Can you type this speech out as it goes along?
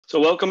So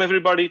welcome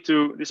everybody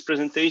to this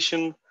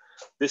presentation,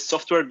 this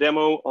software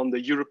demo on the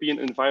European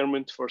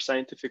Environment for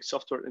Scientific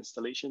Software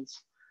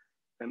Installations,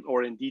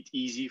 or indeed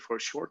EESSI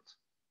for short.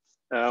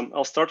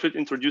 I'll start with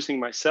introducing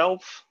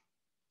myself.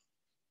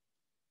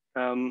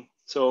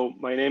 So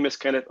my name is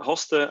Kenneth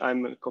Hoste.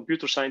 I'm a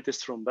computer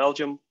scientist from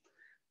Belgium.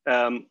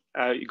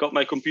 I got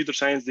my computer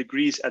science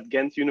degrees at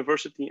Ghent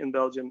University in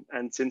Belgium.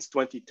 And since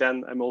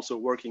 2010, I'm also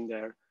working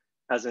there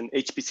as an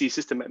HPC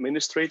system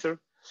administrator.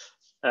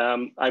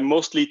 I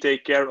mostly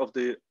take care of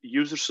the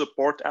user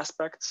support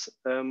aspects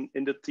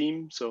in the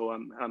team. So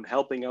I'm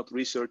helping out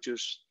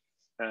researchers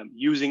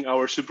using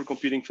our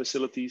supercomputing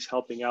facilities,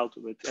 helping out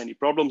with any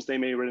problems they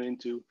may run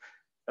into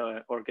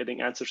or getting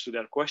answers to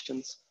their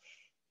questions.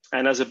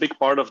 And as a big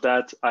part of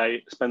that,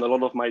 I spend a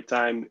lot of my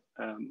time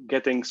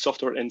getting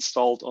software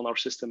installed on our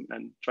system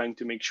and trying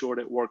to make sure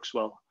that it works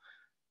well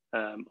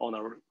on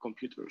our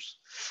computers.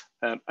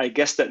 I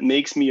guess that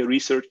makes me a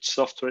research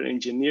software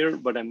engineer,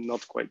 but I'm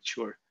not quite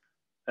sure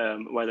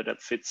whether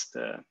that fits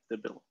the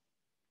bill.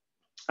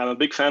 I'm a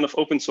big fan of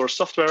open source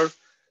software.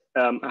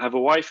 I have a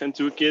wife and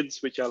 2 kids,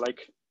 which I like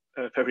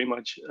very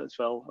much as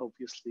well,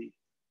 obviously.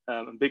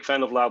 I'm a big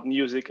fan of loud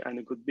music and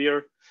a good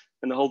beer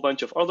and a whole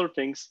bunch of other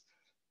things.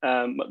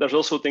 But there's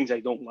also things I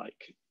don't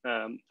like.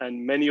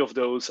 And many of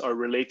those are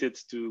related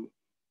to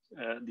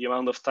the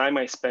amount of time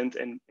I spent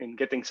in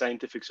getting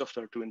scientific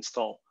software to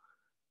install.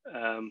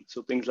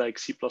 So things like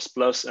C++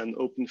 and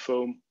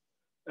OpenFOAM,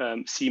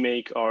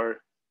 CMake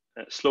are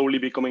slowly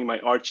becoming my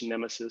arch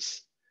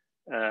nemesis.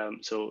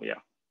 So yeah,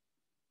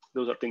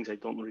 those are things I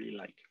don't really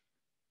like.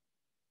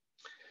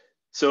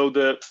 So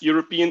the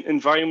European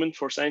Environment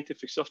for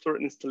Scientific Software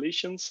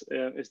Installations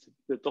is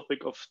the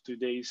topic of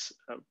today's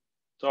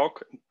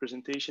talk and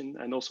presentation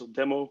and also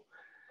demo.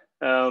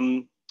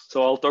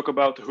 So I'll talk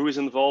about who is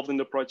involved in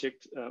the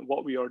project,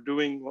 what we are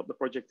doing, what the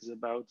project is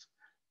about,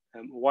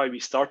 why we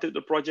started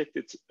the project.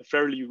 It's a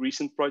fairly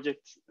recent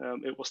project.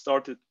 It was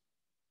started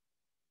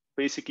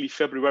basically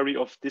February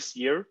of this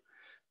year.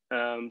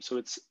 So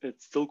it's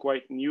still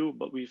quite new,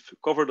 but we've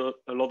covered a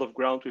lot of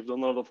ground. We've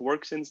done a lot of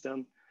work since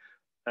then.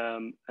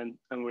 And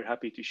we're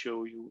happy to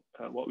show you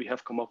what we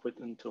have come up with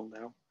until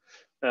now.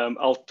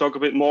 I'll talk a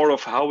bit more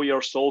of how we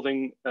are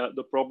solving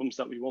the problems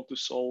that we want to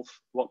solve,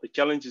 what the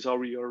challenges are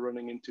we are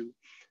running into,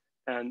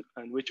 and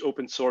which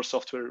open source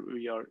software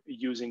we are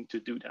using to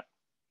do that.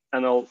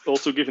 And I'll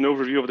also give an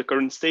overview of the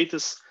current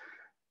status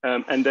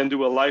and then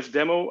do a live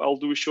demo. I'll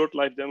do a short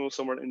live demo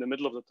somewhere in the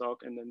middle of the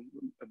talk and then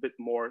a bit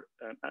more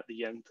at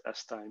the end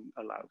as time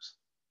allows.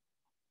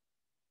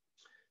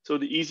 So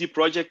the EESSI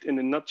project in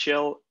a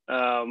nutshell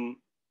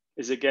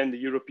is again the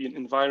European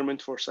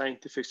Environment for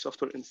Scientific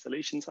Software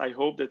Installations. I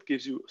hope that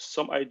gives you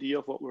some idea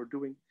of what we're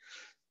doing.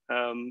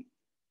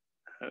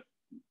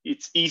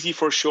 It's EESSI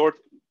for short,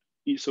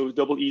 so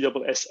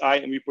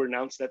EESSI, and we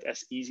pronounce that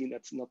as EESSI.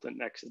 That's not an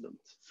accident.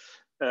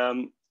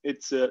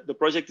 The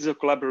project is a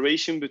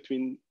collaboration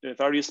between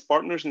various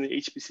partners in the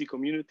HPC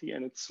community,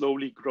 and it's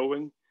slowly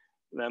growing.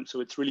 So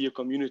it's really a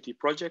community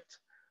project.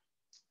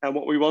 And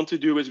what we want to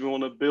do is we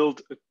want to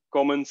build a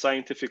common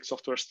scientific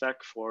software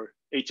stack for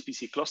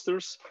HPC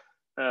clusters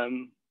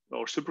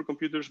or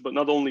supercomputers, but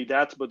not only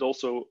that, but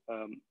also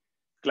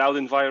cloud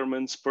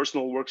environments,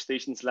 personal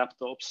workstations,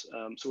 laptops.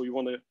 So we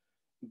want to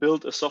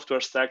build a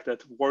software stack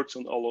that works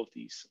on all of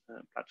these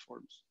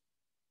platforms.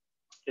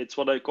 It's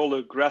what I call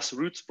a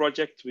grassroots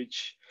project,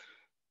 which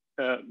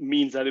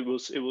means that it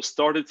was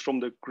started from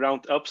the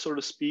ground up, so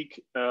to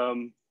speak,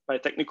 by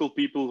technical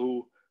people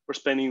who were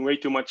spending way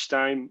too much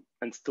time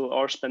and still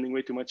are spending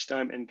way too much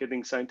time in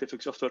getting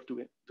scientific software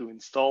to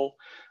install.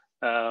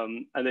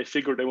 And they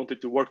figured they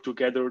wanted to work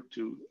together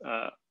to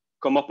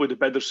come up with a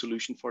better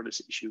solution for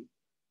this issue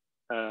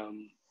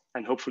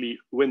and hopefully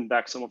win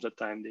back some of the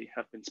time they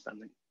have been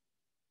spending.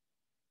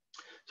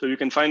 So you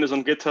can find us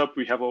on GitHub.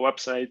 We have a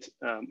website.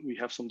 We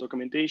have some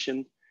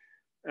documentation.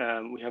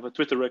 We have a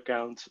Twitter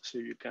account, so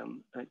you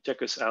can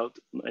check us out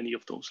on any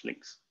of those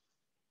links.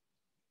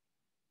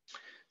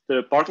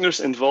 The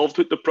partners involved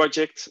with the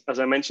project, as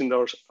I mentioned,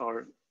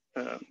 are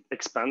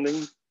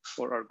expanding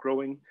or are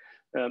growing.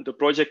 The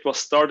project was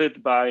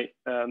started by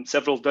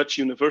several Dutch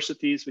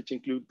universities, which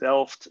include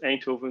Delft,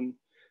 Eindhoven,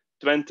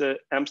 Twente,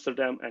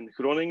 Amsterdam, and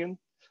Groningen,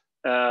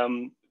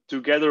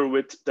 together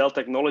with Dell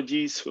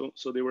Technologies.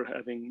 So they were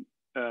having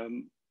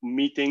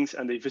meetings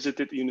and they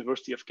visited the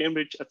University of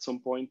Cambridge at some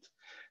point.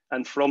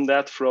 And from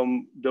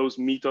those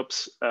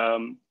meetups,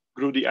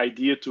 grew the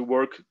idea to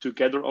work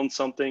together on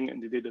something,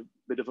 and they did a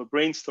bit of a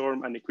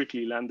brainstorm, and they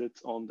quickly landed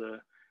on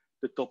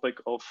the topic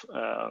of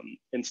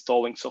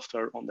installing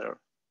software on their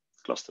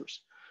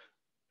clusters.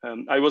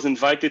 I was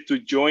invited to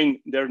join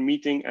their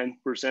meeting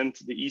and present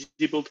the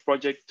EESSI Build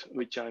project,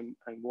 which I'm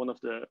one of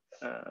the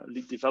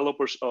lead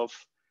developers of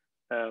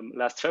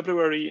last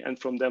February, and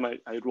from them I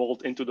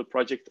rolled into the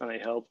project and I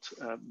helped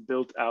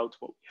build out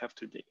what we have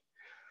today.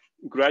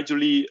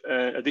 Gradually,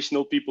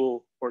 additional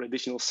people or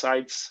additional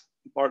sites,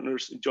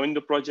 partners joined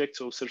the project.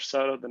 So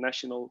SORSE, the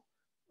National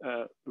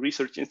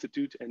Research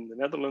Institute in the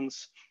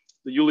Netherlands,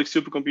 the Jülich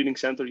Supercomputing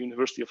Center,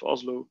 University of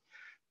Oslo,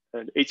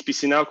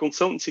 HPC Now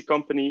consultancy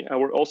company, and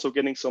we're also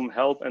getting some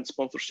help and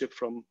sponsorship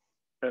from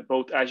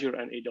both Azure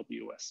and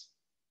AWS.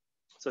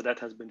 So that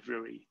has been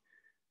very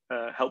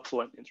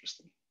helpful and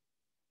interesting.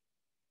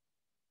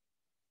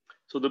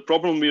 So the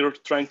problem we are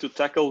trying to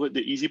tackle with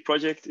the EESSI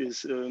project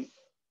is,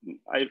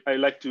 I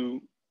like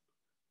to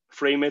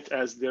frame it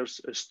as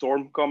there's a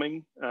storm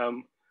coming.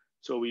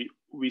 So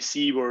we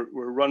see we're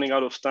running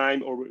out of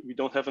time, or we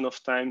don't have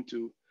enough time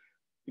to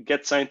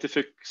get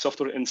scientific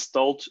software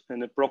installed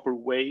in a proper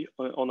way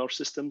on our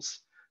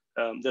systems.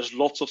 There's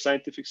lots of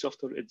scientific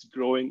software. It's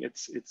growing.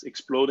 It's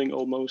exploding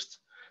almost.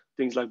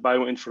 Things like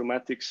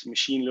bioinformatics,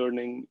 machine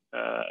learning,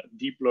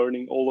 deep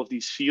learning. All of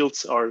these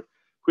fields are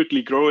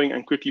quickly growing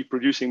and quickly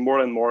producing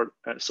more and more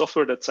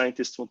software that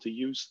scientists want to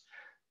use.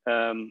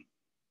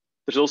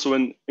 There's also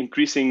an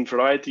increasing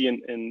variety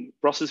in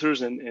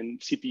processors and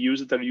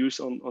CPUs that are used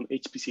on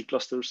HPC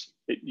clusters.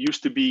 It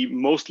used to be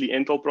mostly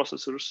Intel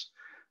processors,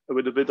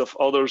 with a bit of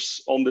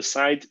others on the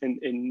side in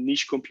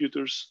niche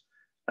computers.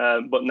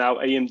 But now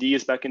AMD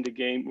is back in the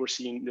game. We're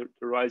seeing the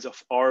rise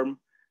of ARM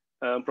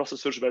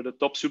processors, where the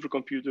top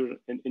supercomputer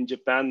in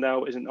Japan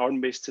now is an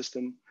ARM-based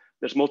system.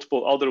 There's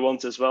multiple other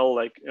ones as well,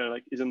 like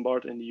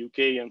Isambard in the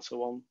UK and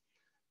so on.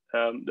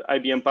 The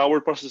IBM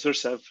Power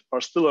processors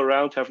are still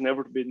around, have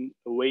never been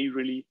away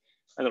really,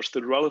 and are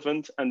still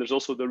relevant. And there's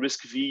also the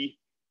RISC-V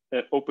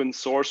open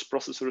source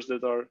processors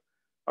that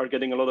are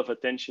getting a lot of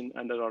attention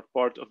and that are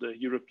part of the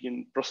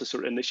European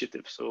Processor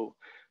Initiative. So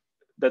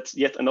that's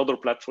yet another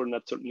platform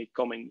that's certainly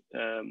coming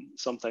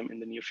sometime in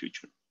the near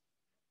future.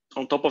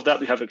 On top of that,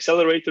 we have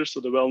accelerators,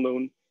 so the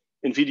well-known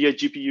NVIDIA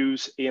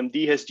GPUs.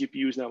 AMD has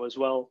GPUs now as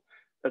well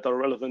that are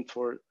relevant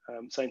for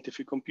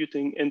scientific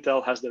computing.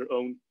 Intel has their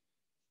own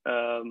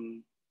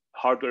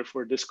hardware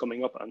for this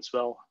coming up as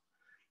well.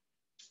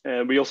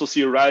 We also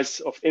see a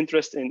rise of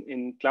interest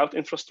in cloud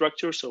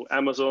infrastructure. So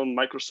Amazon,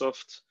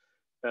 Microsoft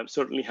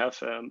certainly have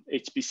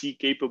HPC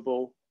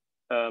capable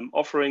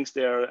offerings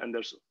there, and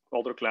there's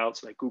other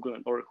clouds like Google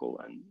and Oracle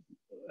and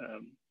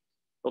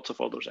lots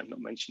of others I'm not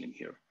mentioning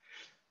here.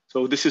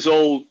 So this is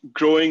all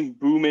growing,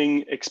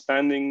 booming,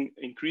 expanding,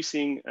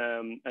 increasing,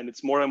 and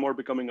it's more and more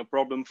becoming a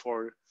problem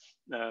for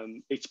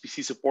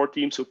HPC support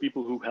teams, so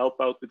people who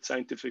help out with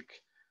scientific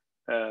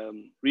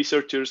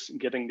researchers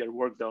getting their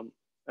work done.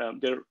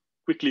 They're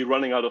quickly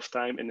running out of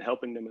time in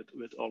helping them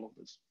with all of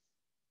this.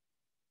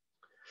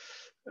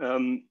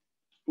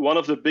 One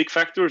of the big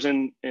factors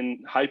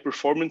in high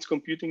performance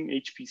computing,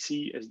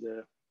 HPC, is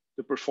the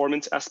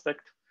performance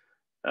aspect.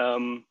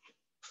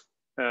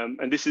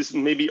 And this is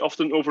maybe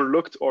often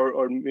overlooked,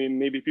 or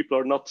maybe people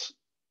are not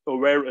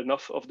aware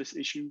enough of this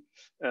issue.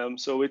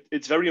 So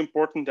it's very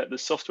important that the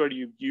software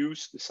you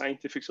use, the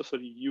scientific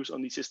software you use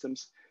on these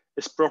systems,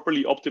 is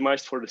properly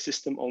optimized for the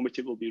system on which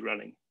it will be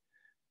running.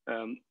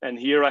 And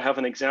here I have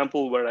an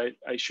example where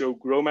I show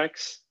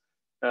GROMACS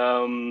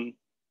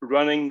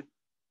running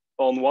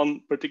on one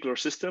particular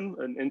system,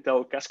 an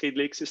Intel Cascade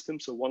Lake system.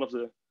 So one of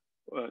the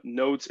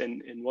nodes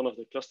in one of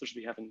the clusters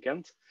we have in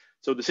Ghent.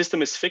 So the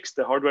system is fixed,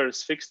 the hardware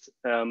is fixed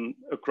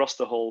across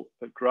the whole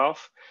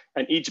graph,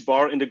 and each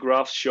bar in the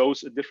graph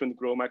shows a different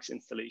GROMACS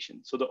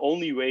installation. So the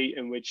only way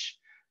in which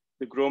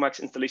the GROMACS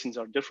installations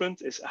are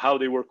different is how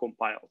they were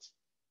compiled.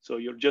 So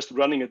you're just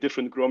running a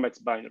different GROMACS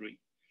binary.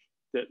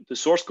 The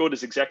source code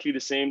is exactly the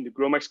same, the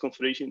GROMACS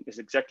configuration is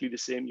exactly the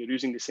same, you're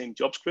using the same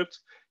job script,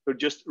 you're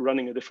just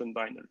running a different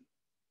binary.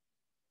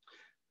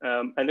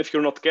 And if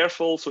you're not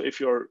careful, so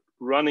if you're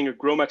running a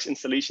GROMACS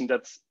installation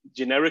that's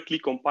generically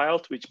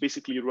compiled, which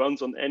basically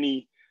runs on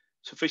any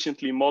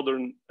sufficiently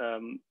modern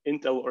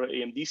Intel or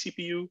AMD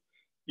CPU,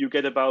 you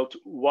get about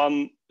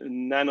 1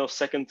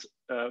 nanosecond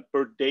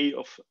per day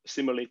of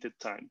simulated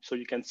time. So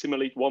you can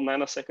simulate 1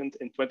 nanosecond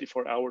in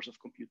 24 hours of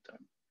compute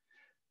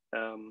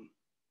time.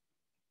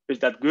 Is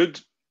that good?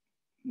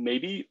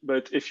 Maybe,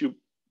 but if you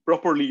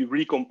properly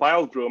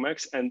recompile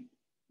GROMACS and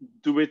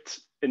do it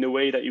in a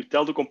way that you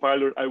tell the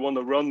compiler, I want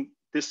to run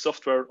this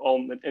software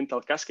on an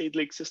Intel Cascade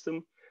Lake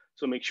system.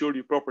 So make sure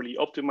you properly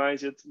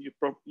optimize it. You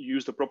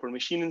use the proper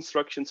machine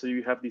instructions. So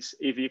you have these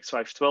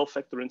AVX512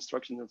 vector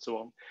instructions and so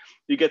on.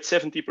 You get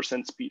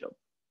 70% speed up.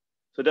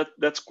 So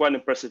that's quite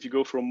impressive. You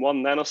go from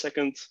 1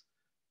 nanosecond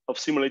of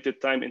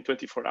simulated time in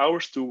 24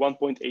 hours to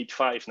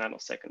 1.85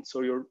 nanoseconds.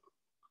 So you're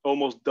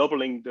almost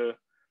doubling the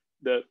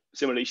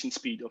simulation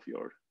speed of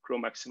your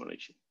GROMACS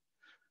simulation.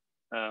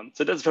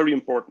 So that's very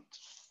important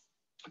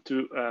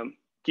to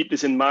keep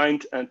this in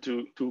mind and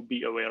to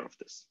be aware of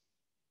this.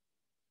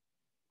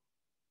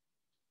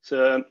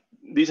 So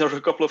these are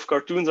a couple of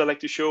cartoons I like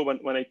to show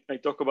when I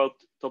talk about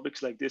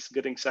topics like this,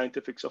 getting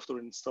scientific software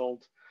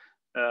installed.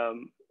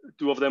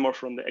 2 of them are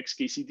from the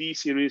XKCD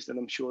series that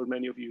I'm sure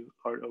many of you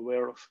are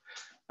aware of.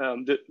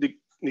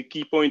 The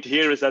key point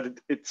here is that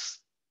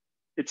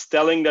it's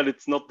telling that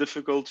it's not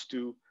difficult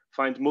to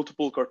find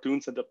multiple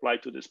cartoons that apply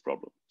to this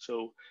problem.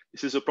 So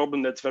this is a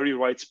problem that's very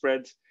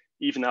widespread.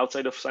 Even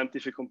outside of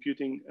scientific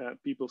computing,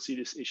 people see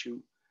this issue.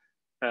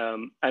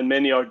 And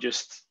many are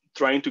just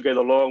trying to get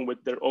along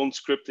with their own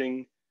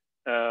scripting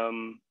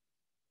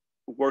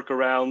work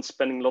around,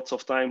 spending lots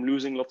of time,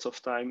 losing lots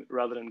of time,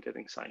 rather than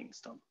getting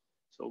science done.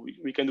 So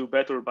we can do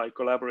better by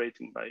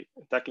collaborating, by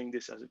tackling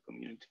this as a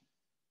community.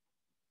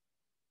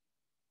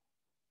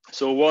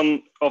 So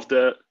one of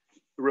the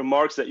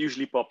remarks that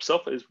usually pops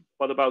up is,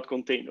 what about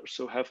containers?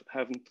 So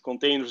haven't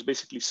containers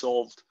basically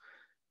solved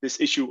this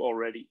issue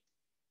already?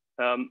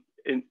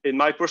 In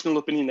my personal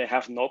opinion, they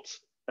have not.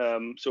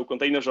 So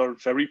containers are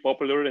very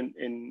popular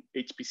in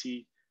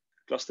HPC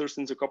clusters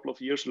since a couple of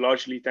years,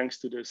 largely thanks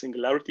to the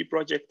Singularity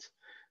project,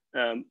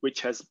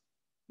 which has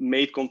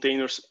made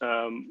containers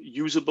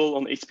usable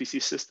on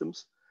HPC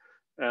systems.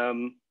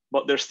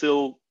 But they're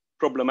still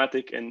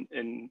problematic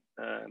in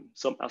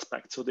some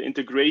aspects. So the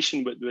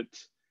integration with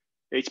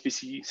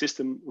HPC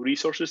system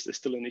resources is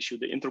still an issue.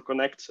 The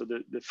interconnect, so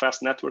the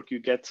fast network you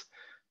get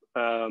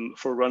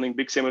for running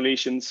big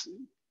simulations,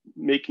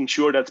 making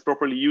sure that's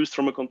properly used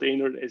from a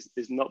container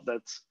is not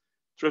that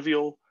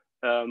trivial.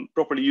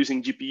 Properly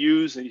using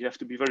GPUs, and you have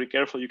to be very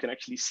careful. You can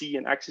actually see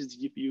and access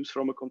the GPUs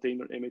from a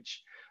container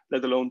image,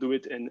 let alone do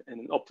it in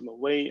an optimal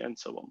way, and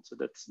so on. So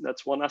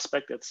that's one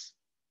aspect that's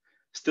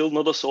still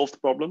not a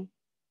solved problem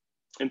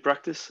in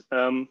practice.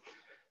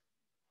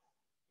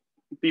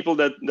 People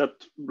that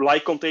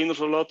like containers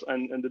a lot,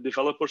 and the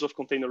developers of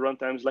container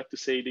runtimes like to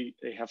say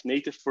they have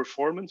native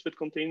performance with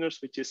containers,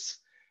 which is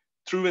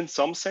true in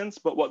some sense,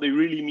 but what they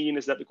really mean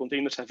is that the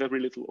containers have very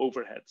little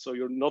overhead. So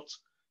you're not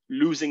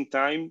losing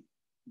time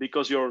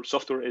because your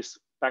software is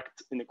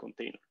packed in a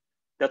container.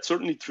 That's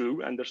certainly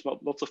true, and there's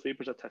not lots of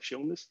papers that have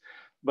shown this,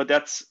 but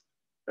that's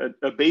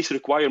a base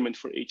requirement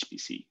for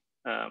HPC.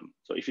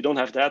 So if you don't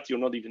have that, you're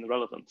not even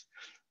relevant.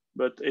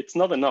 But it's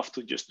not enough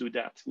to just do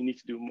that. You need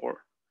to do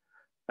more.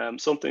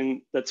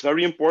 Something that's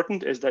very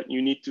important is that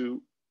you need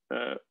to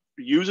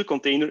use a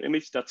container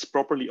image that's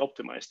properly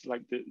optimized,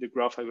 like the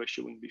graph I was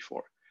showing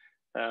before.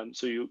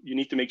 So you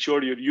need to make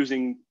sure you're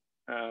using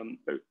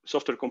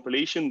software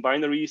compilation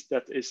binaries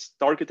that is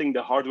targeting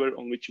the hardware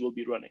on which you will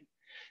be running.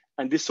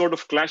 And this sort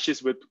of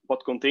clashes with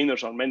what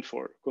containers are meant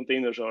for.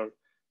 Containers are,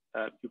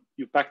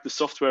 you pack the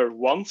software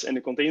once in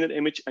a container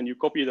image and you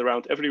copy it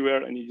around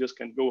everywhere, and you just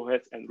can go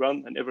ahead and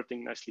run and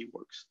everything nicely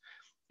works.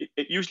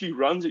 It usually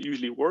runs, it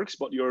usually works,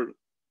 but you're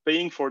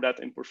paying for that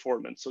in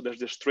performance. So there's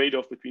this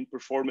trade-off between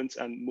performance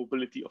and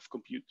mobility of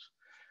compute.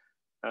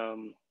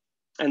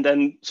 And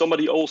then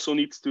somebody also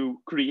needs to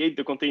create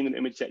the container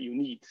image that you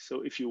need.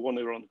 So if you want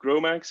to run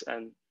GROMACS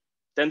and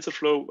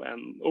TensorFlow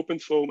and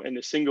OpenFOAM in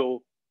a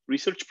single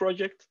research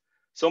project,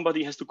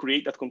 somebody has to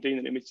create that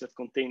container image that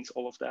contains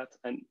all of that,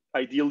 and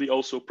ideally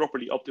also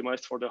properly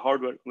optimized for the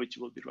hardware on which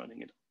you will be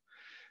running it.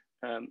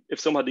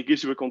 If somebody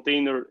gives you a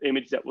container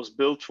image that was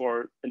built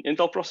for an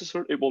Intel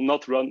processor, it will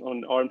not run on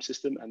an ARM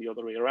system and the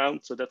other way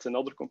around. So that's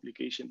another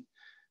complication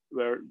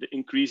where the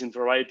increase in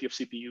variety of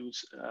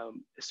CPUs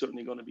is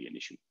certainly going to be an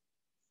issue.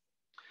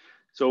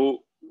 So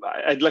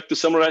I'd like to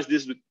summarize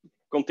this with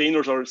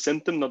containers are a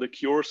symptom, not a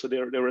cure. So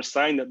they're a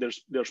sign that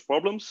there's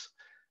problems,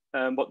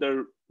 but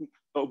they're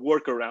a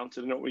workaround. So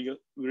they're not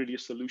really a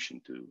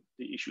solution to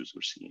the issues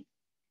we're seeing.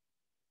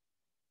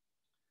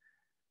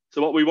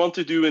 So what we want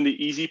to do in the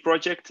EESSI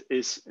project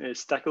is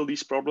tackle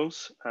these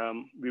problems.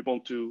 We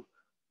want to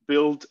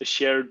build a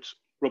shared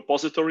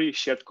repository, a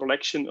shared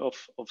collection of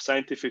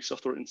scientific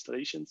software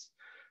installations.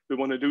 We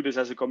want to do this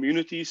as a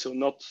community, so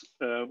not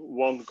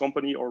one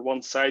company or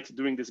one site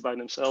doing this by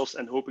themselves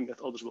and hoping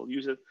that others will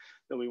use it.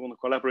 Then we want to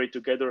collaborate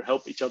together,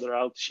 help each other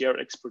out, share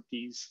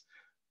expertise,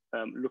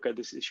 look at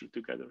this issue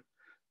together.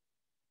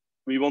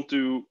 We want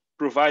to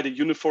provide a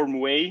uniform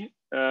way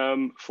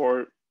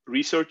for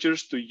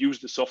researchers to use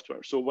the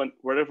software. So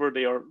wherever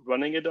they are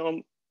running it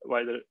on,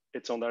 whether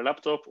it's on their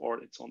laptop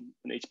or it's on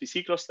an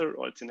HPC cluster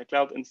or it's in a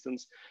cloud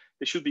instance,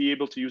 they should be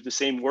able to use the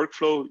same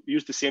workflow,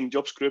 use the same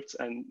job scripts,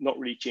 and not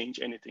really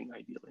change anything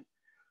ideally.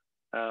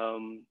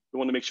 We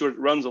want to make sure it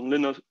runs on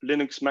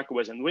Linux,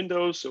 macOS, and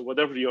Windows. So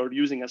whatever you're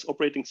using as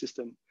operating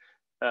system,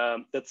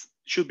 that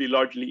should be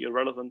largely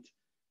irrelevant.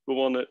 We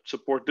want to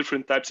support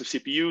different types of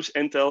CPUs,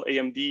 Intel,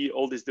 AMD,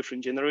 all these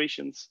different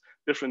generations,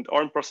 different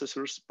ARM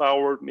processors,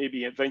 power,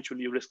 maybe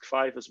eventually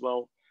RISC-V as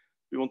well.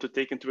 We want to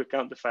take into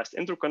account the fast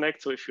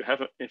interconnect. So if you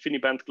have an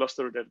InfiniBand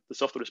cluster that the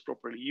software is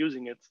properly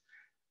using it,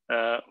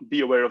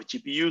 be aware of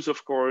GPUs,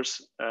 of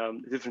course,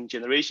 different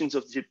generations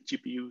of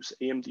GPUs,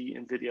 AMD,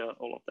 NVIDIA,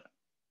 all of that.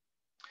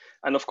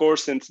 And of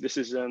course, since this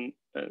is a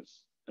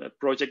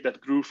project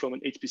that grew from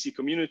an HPC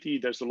community,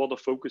 there's a lot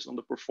of focus on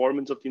the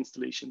performance of the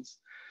installations.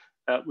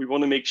 We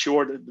want to make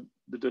sure that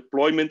the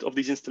deployment of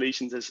these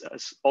installations is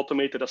as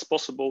automated as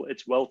possible.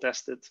 It's well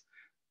tested.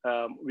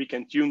 We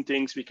can tune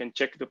things, we can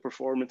check the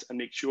performance and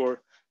make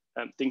sure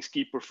things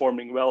keep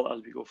performing well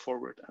as we go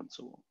forward and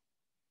so on.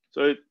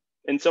 So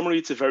in summary,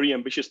 it's a very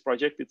ambitious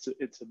project.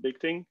 It's a big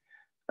thing,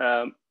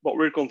 but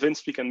we're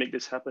convinced we can make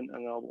this happen,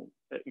 and I will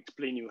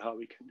explain you how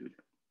we can do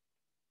that.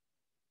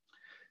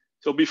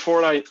 So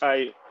before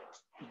I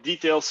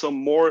detail some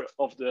more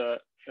of the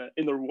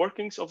inner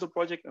workings of the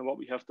project and what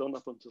we have done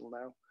up until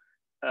now,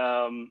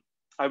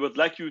 I would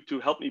like you to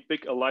help me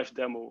pick a live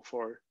demo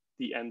for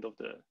the end of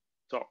the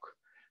talk.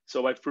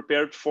 So I've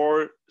prepared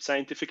 4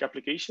 scientific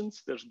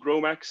applications. There's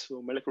GROMACS,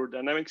 so molecular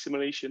dynamics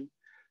simulation.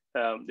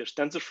 There's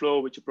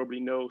TensorFlow, which you probably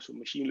know, so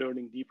machine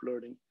learning, deep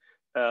learning.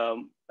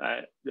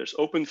 There's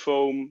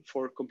OpenFOAM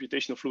for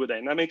computational fluid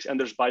dynamics, and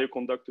there's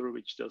Bioconductor,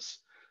 which does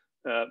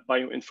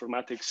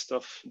bioinformatics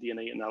stuff,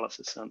 DNA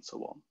analysis, and so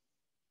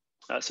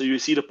on. So you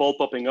see the poll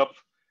popping up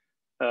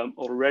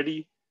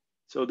already.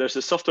 So there's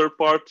a software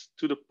part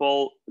to the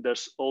poll.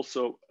 There's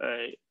also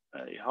a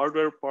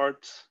hardware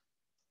part.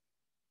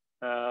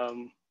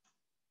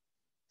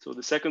 So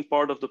the second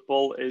part of the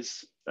poll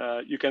is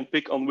you can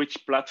pick on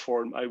which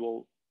platform I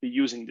will be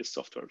using this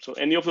software. So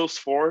any of those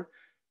 4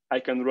 I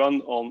can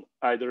run on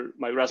either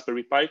my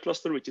Raspberry Pi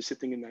cluster, which is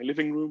sitting in my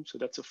living room. So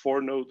that's a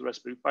 4-node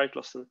Raspberry Pi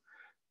cluster,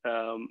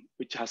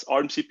 which has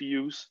ARM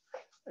CPUs.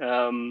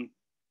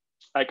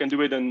 I can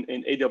do it in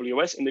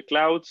AWS in the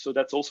cloud. So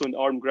that's also an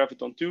ARM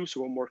Graviton 2,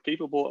 so a more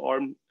capable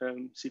ARM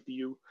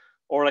CPU.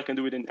 Or I can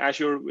do it in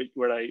Azure,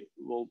 where I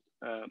will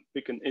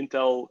pick an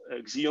Intel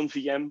Xeon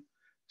VM.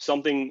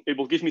 It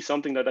will give me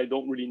something that I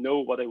don't really know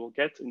what I will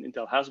get in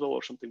Intel Haswell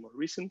or something more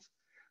recent.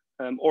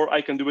 Or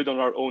I can do it on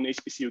our own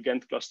HPC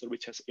Ghent cluster,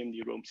 which has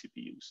AMD Rome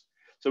CPUs.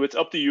 So it's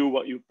up to you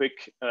what you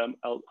pick.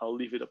 I'll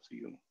leave it up to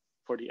you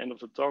for the end of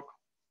the talk.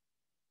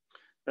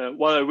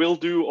 What I will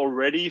do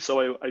already,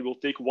 so I will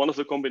take one of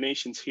the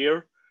combinations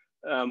here,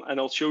 and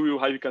I'll show you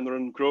how you can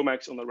run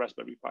GROMACS on a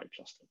Raspberry Pi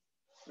cluster,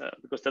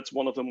 because that's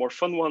one of the more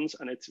fun ones,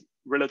 and it's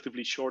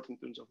relatively short in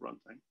terms of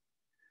runtime.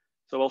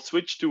 So I'll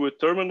switch to a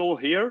terminal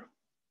here,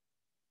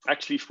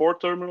 actually 4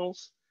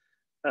 terminals.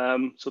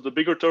 So the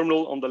bigger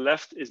terminal on the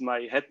left is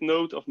my head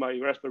node of my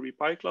Raspberry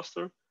Pi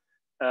cluster,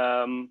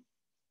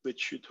 which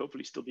should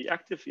hopefully still be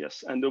active,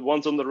 yes. And the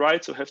ones on the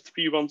right, so I have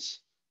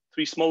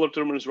 3 smaller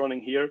terminals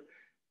running here.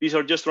 These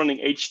are just running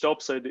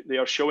HTOP, so they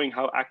are showing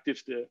how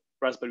active the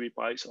Raspberry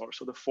Pis are.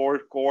 So the 4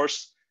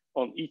 cores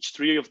on each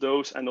 3 of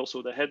those, and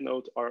also the head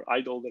node, are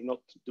idle, they're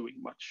not doing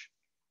much.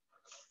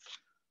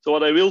 So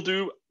what I will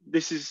do,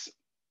 this is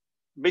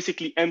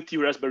basically empty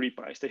Raspberry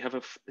Pis. They have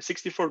a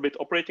 64-bit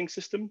operating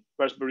system,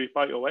 Raspberry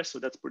Pi OS, so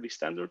that's pretty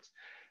standard.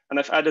 And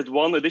I've added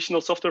one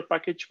additional software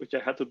package, which I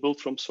had to build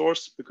from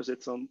source because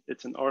it's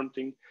an ARM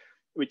thing,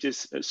 which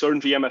is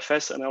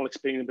CernVM-FS, and I'll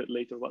explain a bit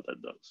later what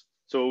that does.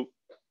 So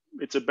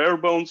it's a bare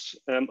bones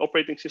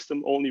operating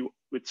system only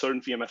with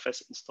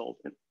CernVM-FS installed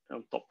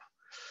on top.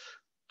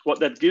 What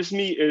that gives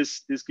me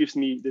is, this gives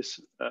me this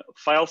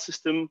file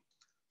system,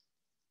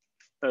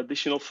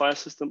 additional file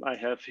system I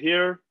have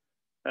here,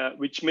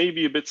 which may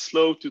be a bit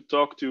slow to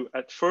talk to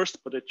at first,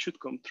 but it should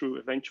come through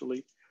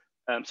eventually.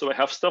 So I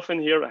have stuff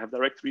in here, I have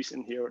directories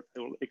in here.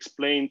 I will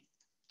explain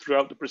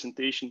throughout the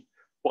presentation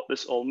what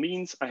this all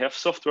means. I have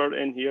software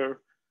in here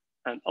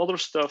and other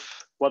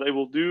stuff. What I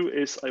will do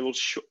is I will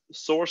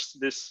source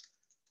this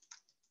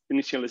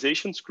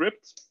initialization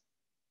script.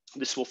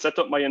 This will set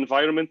up my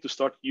environment to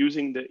start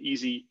using the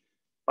EESSI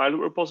pilot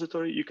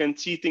repository. You can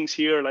see things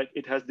here, like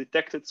it has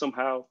detected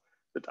somehow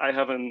that I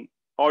have an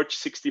Arch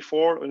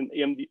 64, an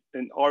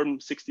ARM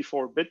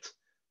 64-bit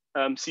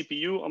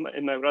CPU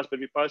in my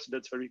Raspberry Pi, so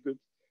that's very good.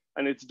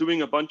 And it's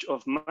doing a bunch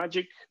of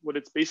magic. What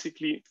it's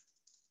basically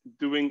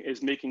doing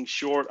is making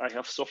sure I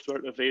have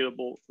software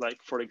available, like,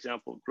 for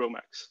example,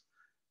 GROMACS.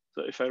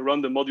 So if I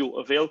run the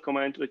module avail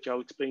command, which I'll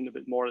explain a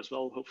bit more as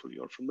well, hopefully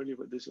you're familiar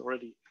with this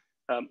already,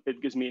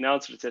 it gives me an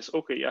answer that says,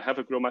 okay, I have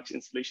a GROMACS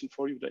installation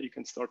for you that you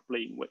can start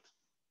playing with.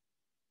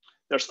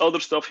 There's other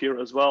stuff here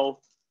as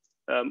well.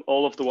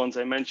 All of the ones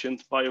I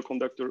mentioned,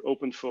 Bioconductor,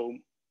 OpenFOAM.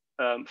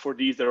 For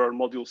these, there are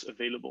modules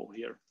available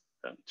here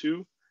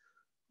too.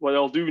 What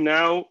I'll do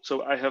now,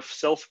 so I have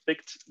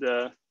self-picked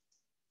the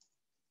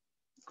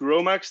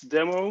GROMACS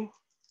demo,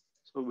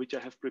 so which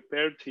I have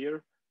prepared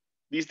here.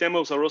 These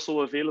demos are also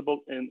available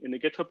in the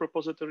GitHub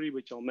repository,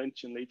 which I'll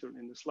mention later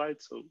in the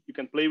slides. So you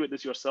can play with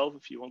this yourself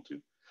if you want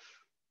to.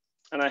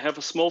 And I have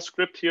a small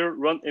script here,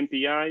 run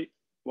MPI,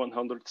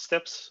 100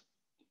 steps.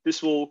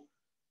 This will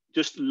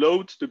just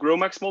load the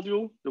GROMACS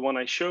module, the one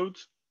I showed,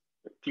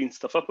 clean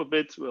stuff up a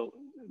bit,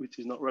 which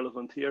is not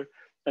relevant here.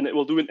 And it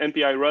will do an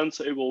MPI run,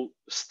 so it will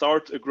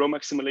start a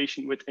GROMACS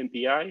simulation with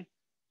MPI.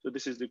 So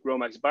this is the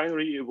GROMACS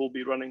binary it will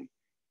be running.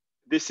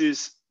 This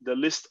is the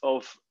list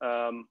of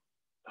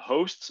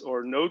hosts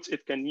or nodes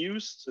it can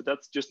use. So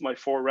that's just my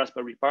 4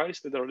 Raspberry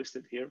Pis that are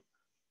listed here.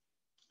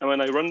 And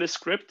when I run this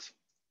script,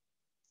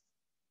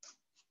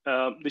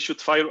 this should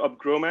fire up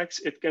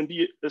GROMACS. It can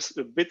be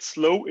a bit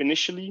slow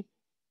initially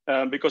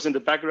because in the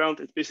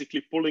background, it's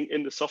basically pulling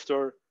in the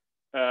software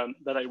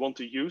that I want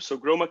to use. So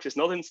GROMACS is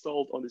not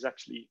installed on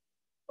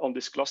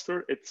this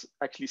cluster. It's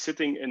actually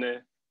sitting in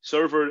a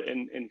server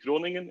in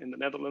Groningen in the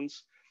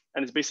Netherlands,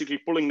 and it's basically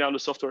pulling down the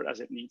software as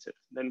it needs it.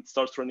 Then it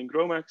starts running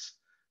GROMACS,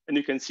 and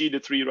you can see the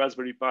 3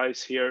 Raspberry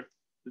Pis here,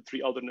 the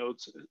 3 other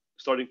nodes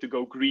starting to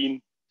go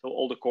green. So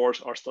all the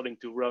cores are starting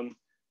to run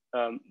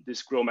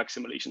this GROMACS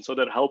simulation. So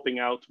they're helping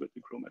out with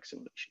the GROMACS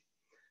simulation.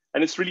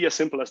 And it's really as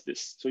simple as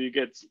this. So you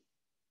get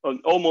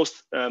an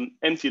almost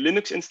empty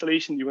Linux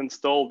installation. You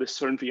install this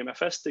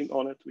CernVM-FS thing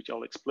on it, which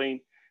I'll explain.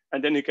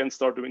 And then you can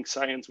start doing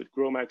science with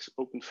GROMACS,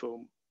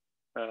 OpenFOAM,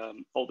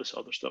 all this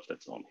other stuff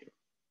that's on here.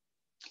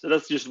 So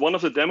that's just one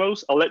of the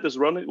demos. I'll let this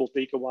run. It will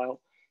take a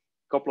while,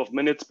 a couple of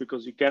minutes,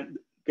 because you can't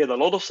get a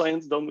lot of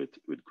science done with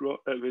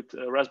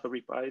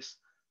Raspberry Pis.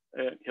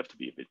 You have to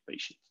be a bit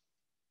patient.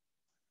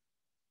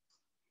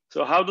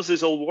 So how does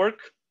this all work?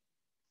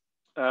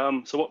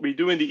 So what we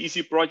do in the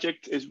EESSI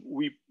project is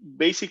we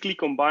basically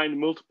combine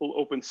multiple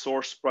open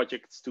source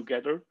projects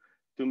together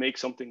to make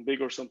something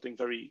big or something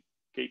very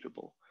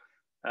capable.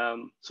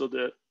 So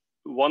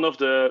one of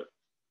the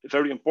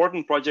very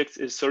important projects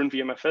is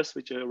CernVM-FS,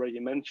 which I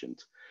already mentioned,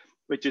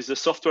 which is a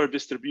software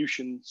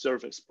distribution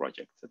service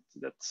project.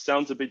 That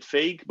sounds a bit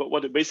vague, but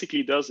what it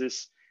basically does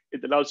is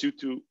it allows you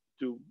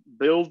to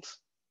build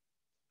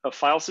a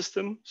file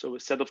system, so a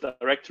set of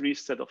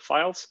directories, set of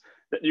files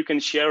that you can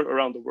share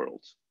around the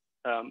world.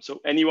 So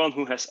anyone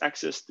who has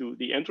access to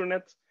the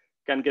internet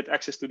can get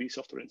access to these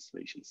software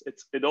installations.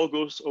 It all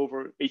goes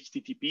over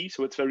HTTP,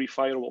 so it's very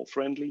firewall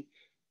friendly.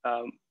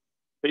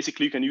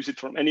 Basically, you can use it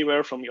from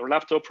anywhere, from your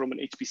laptop, from an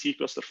HPC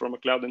cluster, from a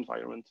cloud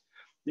environment.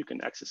 You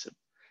can access it.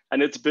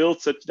 And it's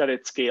built such that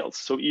it scales.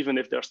 So even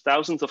if there's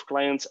thousands of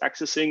clients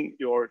accessing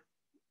your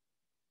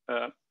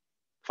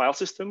file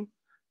system,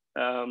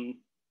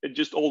 it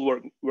just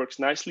all works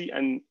nicely.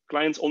 And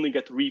clients only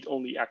get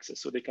read-only access.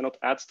 So they cannot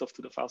add stuff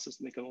to the file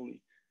system. They can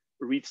only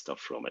read stuff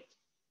from it.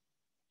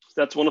 So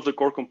that's one of the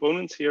core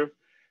components here.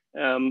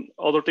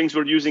 Other things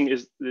we're using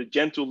is the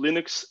Gentoo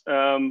Linux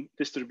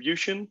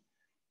distribution,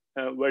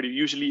 where you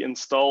usually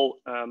install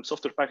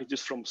software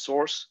packages from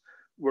SORSE.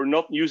 We're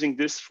not using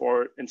this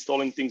for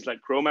installing things like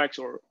GROMACS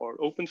or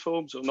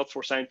OpenFOAM, so not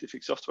for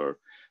scientific software,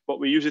 but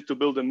we use it to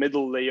build a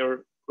middle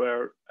layer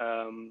where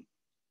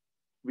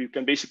we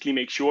can basically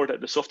make sure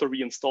that the software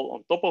we install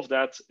on top of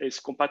that is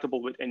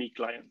compatible with any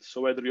client.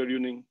 So whether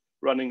you're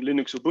running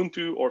Linux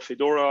Ubuntu or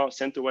Fedora,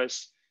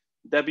 CentOS,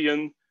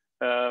 Debian,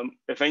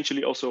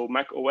 eventually also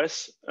Mac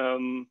OS,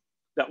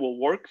 that will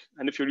work.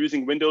 And if you're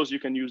using Windows, you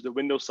can use the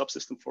Windows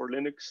subsystem for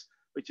Linux,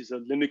 which is a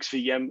Linux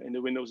VM in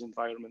the Windows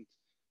environment.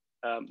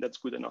 That's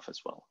good enough as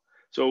well.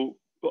 So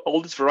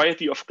all this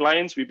variety of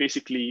clients, we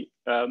basically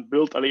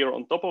build a layer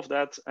on top of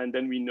that, and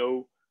then we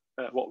know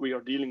what we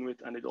are dealing with,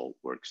 and it all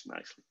works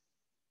nicely.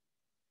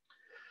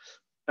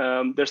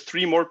 There's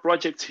 3 more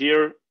projects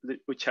here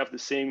which have the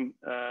same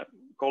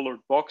colored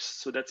box.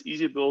 So that's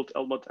EasyBuild,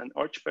 Elmod, and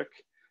Archspec.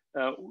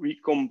 We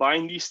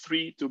combine these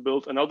 3 to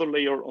build another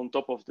layer on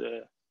top of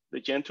the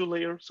Gentoo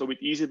layer. So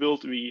with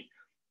EasyBuild, we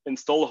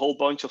install a whole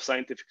bunch of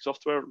scientific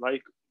software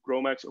like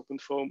GROMACS,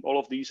 OpenFOAM. All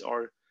of these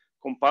are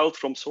compiled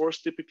from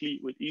source, typically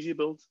with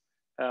EasyBuild,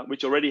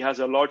 which already has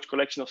a large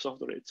collection of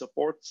software it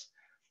supports.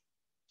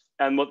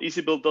 And what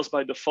EasyBuild does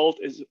by default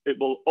is it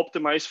will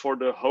optimize for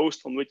the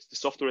host on which the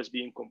software is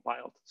being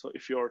compiled. So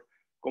if you're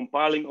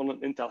compiling on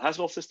an Intel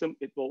Haswell system,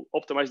 it will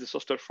optimize the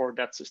software for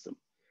that system.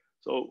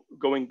 So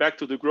going back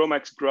to the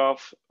GROMACS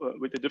graph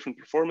with the different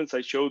performance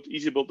I showed,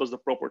 EasyBuild does the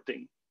proper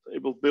thing.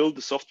 It will build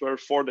the software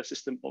for the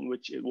system on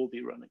which it will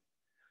be running.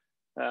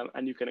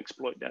 And you can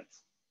exploit that.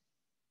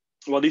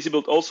 What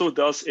EasyBuild also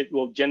does, it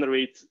will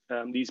generate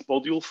these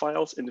module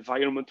files,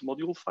 environment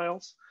module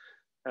files.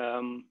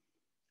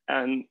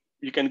 And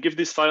you can give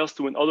these files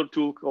to another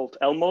tool called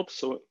Elmod.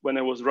 So when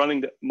I was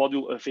running the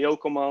module avail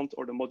command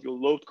or the module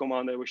load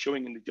command I was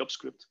showing in the job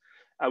script,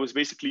 I was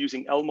basically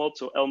using Elmod.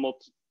 So Elmod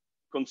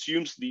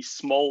consumes these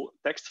small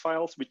text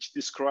files which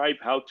describe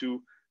how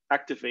to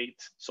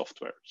activate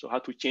software. So how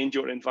to change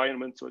your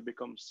environment so it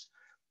becomes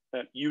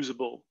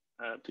usable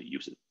to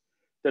use it.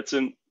 That's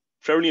a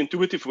fairly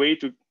intuitive way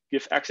to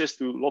give access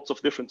to lots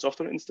of different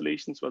software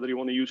installations, whether you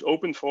want to use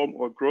OpenFOAM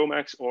or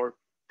GROMACS or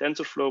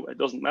TensorFlow, it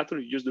doesn't matter.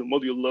 You just do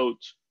module load,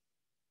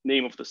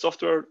 name of the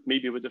software,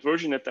 maybe with the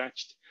version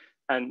attached,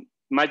 and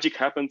magic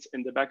happens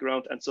in the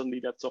background and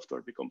suddenly that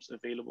software becomes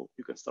available.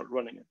 You can start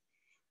running it.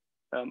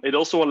 It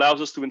also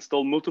allows us to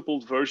install multiple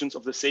versions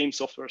of the same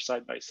software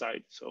side by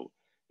side. So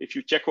if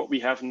you check what we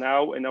have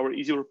now in our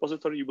EASY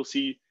repository, you will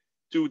see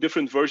 2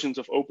 different versions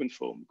of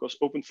OpenFOAM, because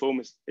OpenFOAM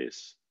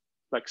is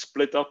like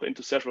split up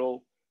into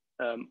several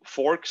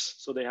forks.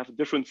 So they have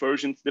different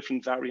versions,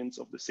 different variants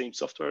of the same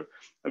software,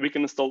 and we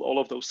can install all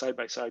of those side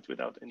by side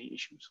without any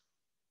issues.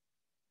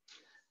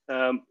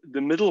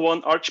 The middle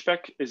one,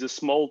 Archspec, is a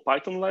small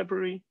Python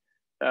library.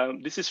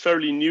 This is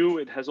fairly new.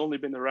 It has only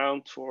been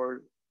around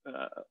for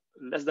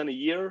less than a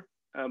year.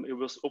 It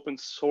was open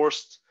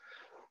sourced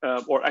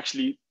or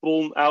actually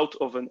pulled out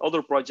of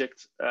another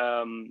project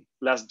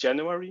last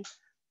January.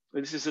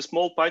 This is a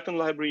small Python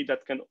library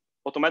that can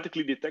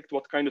automatically detect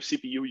what kind of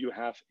CPU you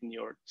have in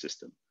your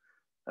system.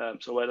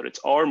 So whether it's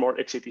ARM or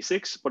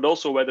x86, but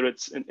also whether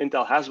it's an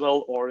Intel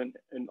Haswell or an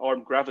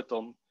ARM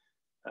Graviton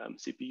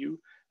CPU.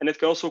 And it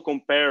can also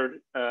compare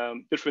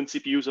different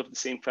CPUs of the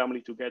same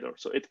family together.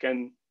 So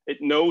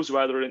it knows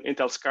whether an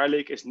Intel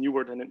Skylake is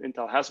newer than an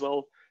Intel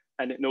Haswell,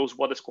 and it knows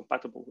what is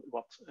compatible with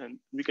what. And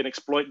we can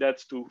exploit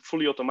that to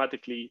fully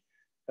automatically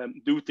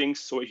do things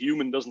so a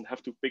human doesn't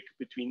have to pick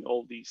between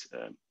all these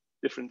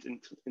different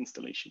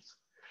installations.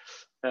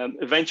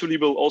 Eventually,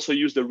 we'll also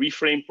use the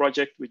Reframe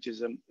project, which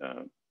is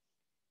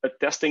a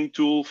testing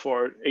tool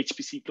for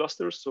HPC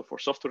clusters, so for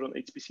software on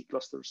HPC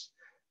clusters.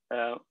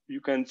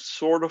 You can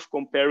sort of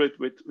compare it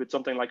with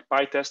something like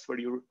PyTest, where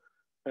you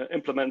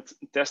implement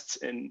tests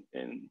in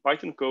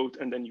Python code,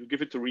 and then you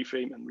give it to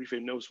Reframe, and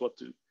Reframe knows what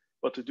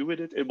to do with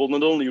it. It will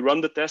not only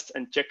run the test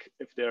and check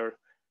if they're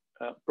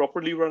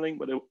properly running,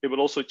 but it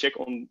will also check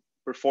on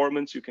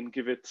performance. You can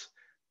give it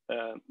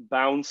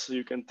bounds, so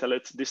you can tell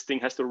it this thing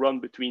has to run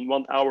between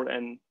 1 hour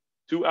and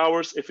 2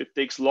 hours. If it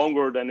takes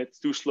longer, then it's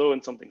too slow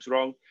and something's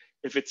wrong.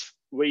 If it's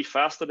way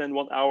faster than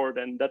 1 hour,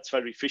 then that's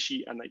very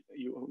fishy, and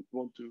you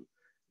want to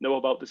know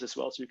about this as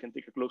well, so you can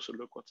take a closer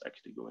look what's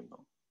actually going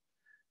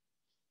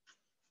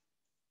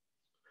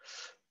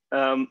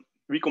on.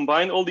 We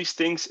combine all these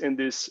things in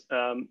this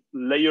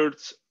layered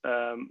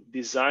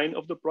design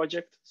of the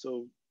project.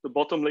 So the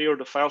bottom layer,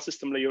 the file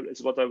system layer,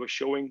 is what I was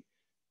showing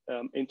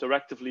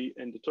interactively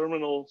in the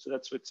terminal. So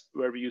that's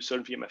where we use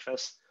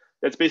CernVM-FS.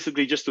 That's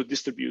basically just to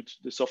distribute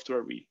the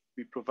software we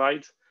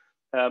provide.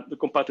 The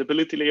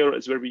compatibility layer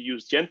is where we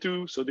use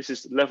Gentoo. So this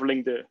is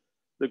leveling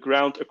the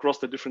ground across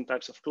the different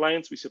types of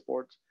clients we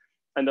support.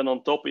 And then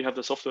on top, we have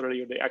the software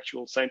layer, the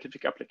actual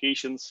scientific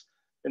applications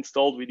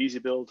installed with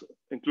EasyBuild,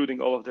 including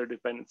all of their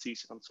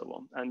dependencies and so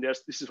on. And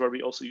this is where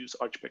we also use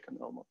Archspec and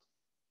Elmot.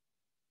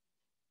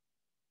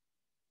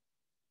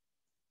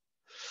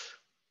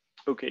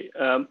 Okay,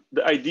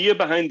 the idea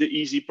behind the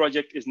EESSI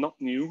project is not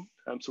new.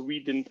 So we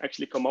didn't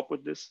actually come up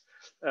with this.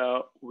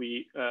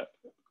 We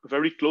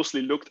very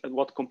closely looked at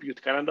what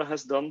Compute Canada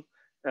has done.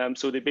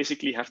 So they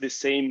basically have the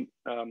same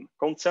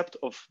concept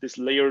of this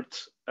layered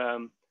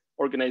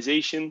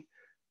organization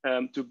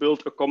to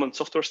build a common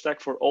software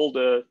stack for all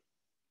the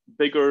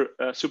bigger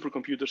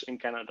supercomputers in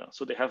Canada.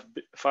 So they have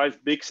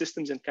 5 big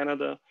systems in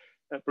Canada,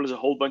 plus a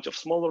whole bunch of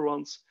smaller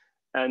ones.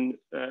 And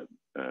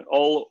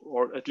all,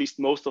 or at least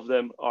most of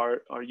them,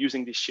 are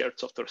using this shared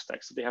software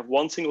stack. So they have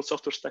one single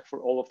software stack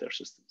for all of their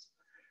systems.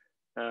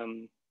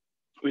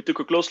 We took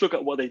a close look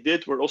at what they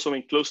did. We're also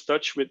in close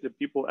touch with the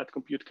people at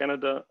Compute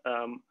Canada.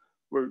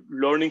 We're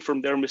learning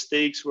from their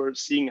mistakes. We're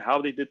seeing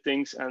how they did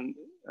things and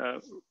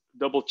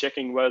double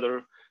checking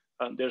whether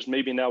there's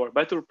maybe now a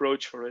better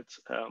approach for it.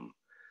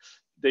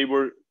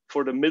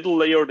 For the middle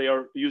layer, they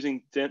are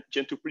using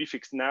Gentoo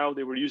prefix now.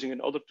 They were using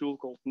another tool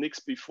called Nix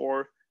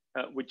before,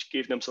 which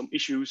gave them some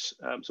issues.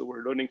 So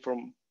we're learning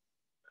from,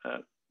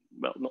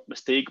 well, not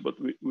mistake, but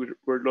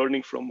we're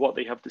learning from what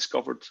they have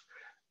discovered.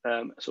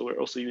 So we're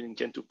also using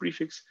Gentoo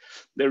prefix.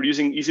 They're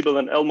using EasyBuild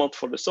and Elmot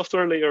for the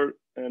software layer.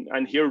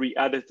 And here we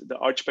added the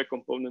Archspec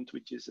component,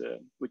 which is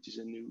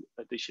a new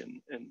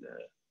addition in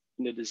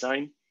the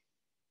design.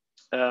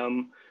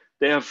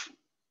 They have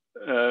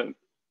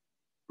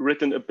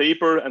written a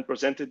paper and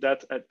presented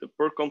that at the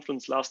PER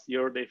conference last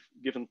year. They've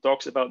given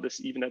talks about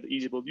this even at the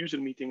EasyBuild user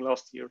meeting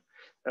last year.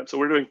 So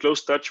we're in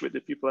close touch with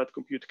the people at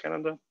Compute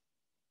Canada.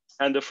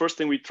 And the first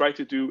thing we try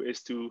to do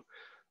is to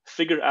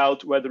figure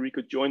out whether we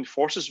could join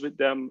forces with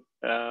them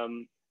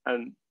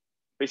and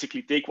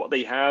basically take what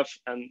they have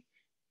and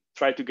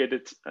try to get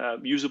it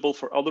usable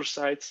for other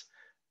sites.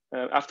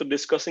 After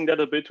discussing that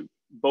a bit,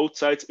 both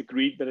sides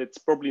agreed that it's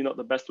probably not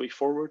the best way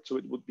forward. So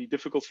it would be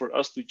difficult for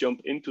us to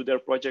jump into their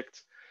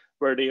project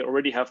where they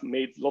already have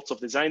made lots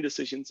of design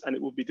decisions, and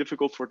it would be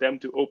difficult for them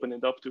to open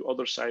it up to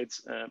other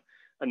sites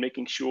and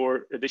making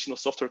sure additional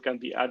software can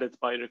be added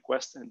by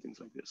request and things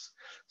like this.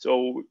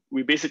 So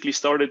we basically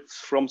started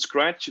from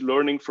scratch,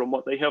 learning from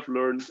what they have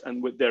learned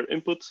and with their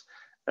input,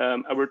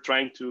 and we're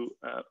trying to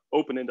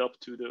open it up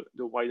to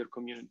the wider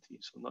community,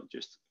 so not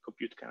just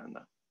Compute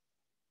Canada.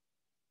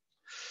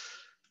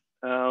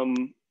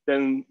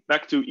 Then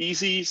back to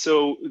EESSI.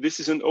 So this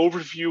is an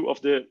overview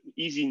of the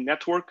EESSI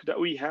network that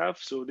we have.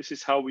 So this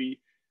is how we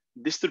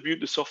distribute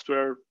the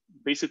software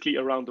basically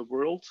around the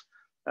world.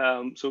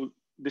 So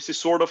this is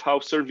sort of how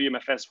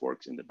CernVM-FS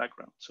works in the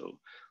background. So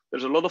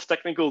there's a lot of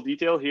technical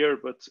detail here,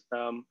 but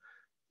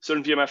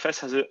CernVM-FS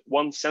has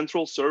one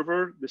central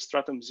server, the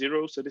Stratum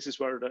 0. So this is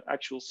where the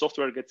actual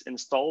software gets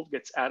installed,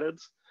 gets added.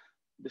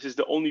 This is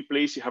the only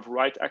place you have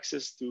write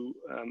access to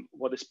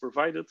what is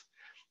provided.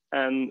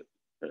 And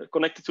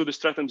connected to the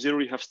Stratum 0,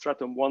 you have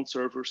Stratum 1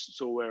 servers,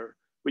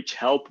 which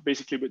help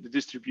basically with the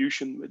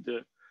distribution, with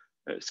the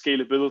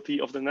scalability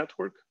of the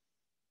network.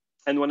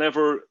 And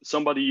whenever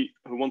somebody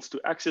who wants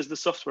to access the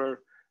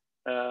software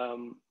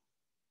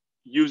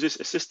uses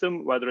a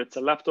system, whether it's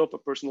a laptop, a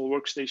personal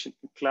workstation,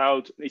 a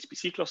cloud, an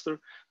HPC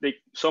cluster, they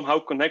somehow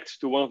connect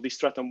to one of these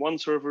Stratum 1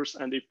 servers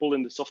and they pull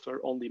in the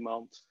software on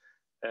demand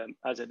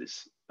as it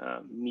is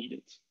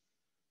needed.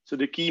 So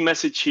the key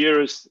message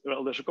here is,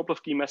 well, there's a couple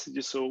of key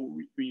messages. So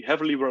we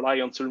heavily rely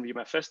on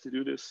CernVM-FS to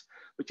do this,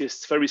 which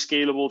is very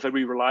scalable,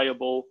 very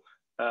reliable.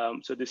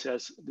 So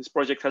this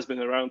project has been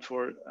around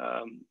for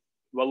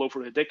well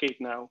over a decade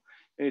now.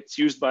 And it's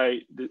used by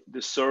the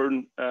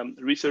CERN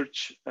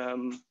Research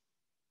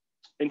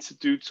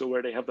Institute, so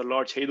where they have the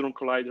Large Hadron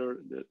Collider,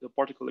 the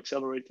particle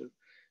accelerator.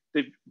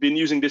 They've been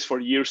using this for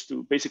years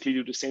to basically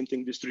do the same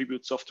thing,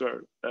 distribute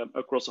software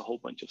across a whole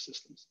bunch of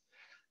systems.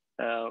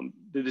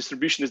 The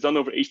distribution is done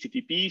over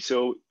HTTP,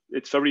 so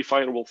it's very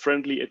firewall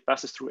friendly. It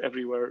passes through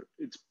everywhere.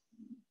 It's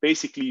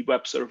basically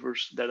web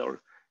servers that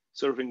are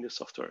serving the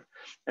software.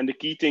 And the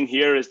key thing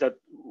here is that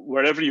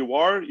wherever you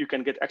are, you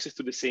can get access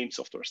to the same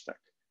software stack.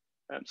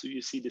 So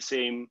you see the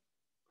same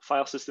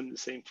file system, the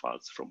same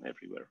files from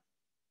everywhere.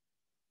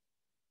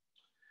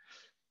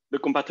 The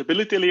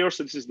compatibility layer,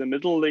 so this is the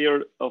middle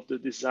layer of the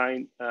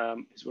design,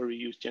 is where we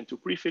use Gentoo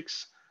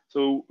prefix.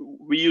 So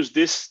we use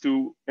this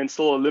to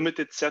install a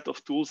limited set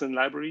of tools and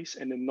libraries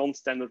in a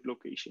non-standard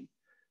location.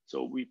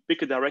 So we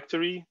pick a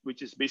directory,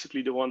 which is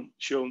basically the one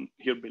shown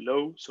here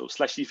below. So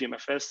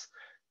 /CVM-FS,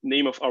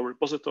 name of our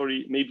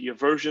repository, maybe a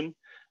version.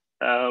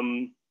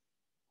 And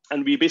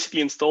we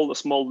basically install a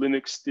small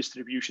Linux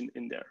distribution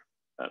in there.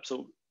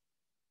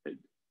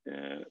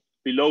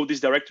 Below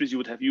these directories, you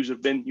would have user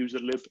bin, user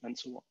lib, and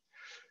so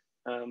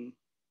on.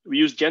 We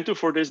use Gentoo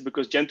for this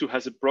because Gentoo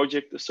has a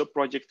project, a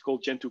sub-project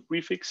called Gentoo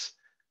prefix,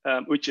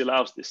 which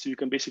allows this. So you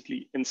can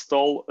basically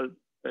install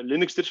a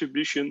Linux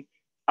distribution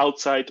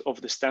outside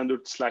of the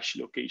standard /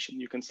 location.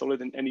 You can install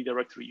it in any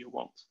directory you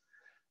want.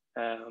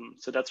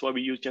 So that's why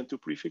we use Gentoo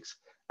prefix.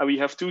 And we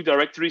have two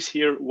directories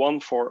here, one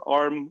for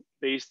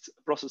ARM-based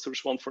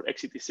processors, one for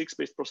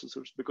x86-based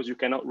processors, because you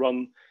cannot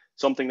run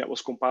something that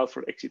was compiled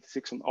for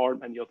x86 on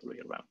ARM and the other way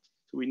around.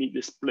 So we need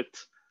this split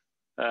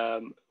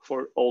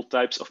for all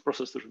types of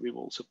processors we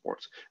will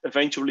support.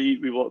 Eventually,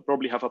 we will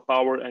probably have a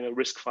Power and a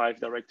RISC-V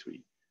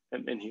directory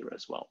in here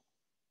as well.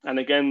 And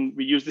again,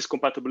 we use this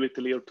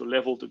compatibility layer to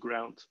level the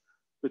ground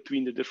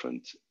between the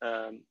different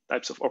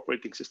types of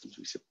operating systems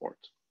we support.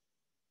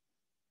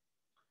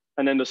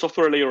 And then the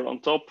software layer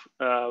on top,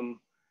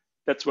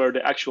 that's where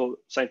the actual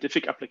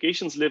scientific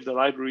applications live, the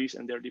libraries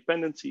and their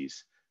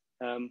dependencies.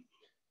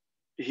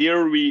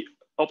 Here we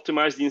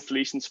optimize the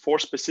installations for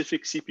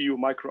specific CPU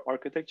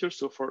microarchitectures.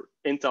 So for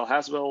Intel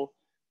Haswell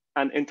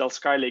and Intel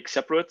Skylake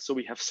separate. So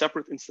we have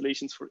separate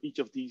installations for each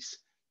of these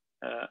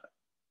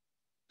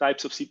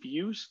types of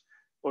CPUs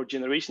or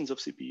generations of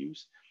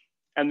CPUs.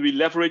 And we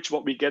leverage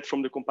what we get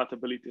from the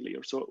compatibility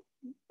layer. So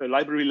a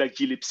library like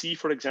glibc,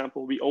 for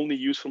example, we only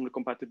use from the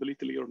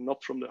compatibility layer,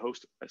 not from the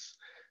host OS,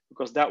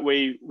 because that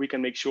way we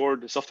can make sure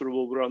the software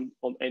will run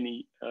on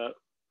any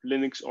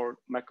Linux or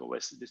Mac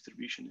OS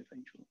distribution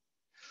eventually.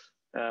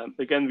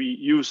 Again, we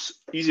use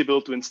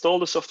EasyBuild to install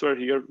the software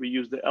here. We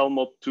use the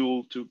lmod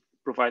tool to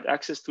provide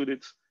access to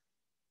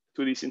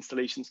these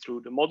installations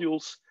through the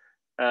modules.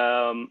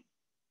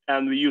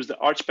 And we use the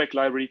Archspec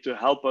library to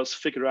help us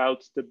figure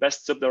out the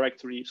best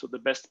subdirectory, so the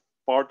best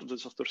part of the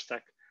software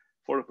stack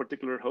for a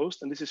particular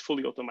host. And this is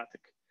fully automatic.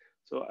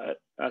 So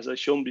as I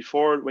shown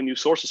before, when you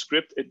source a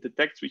script, it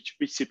detects which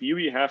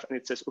CPU you have, and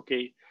it says,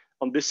 okay,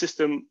 on this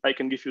system, I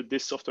can give you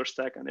this software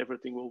stack and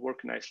everything will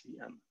work nicely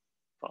and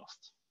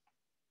fast.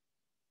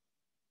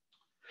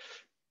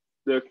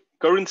 The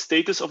current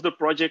status of the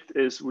project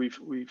is we've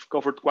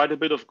covered quite a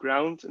bit of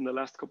ground in the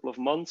last couple of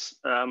months.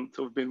 So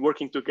we've been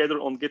working together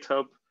on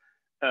GitHub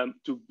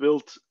to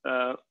build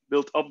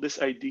up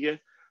this idea.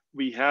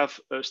 We have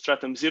a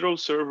Stratum 0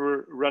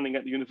 server running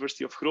at the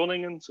University of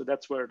Groningen. So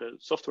that's where the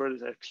software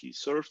is actually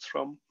served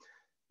from.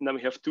 And then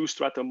we have two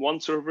Stratum 1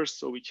 servers,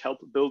 so which help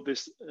build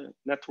this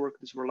network,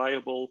 this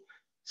reliable,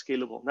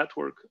 scalable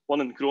network,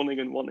 one in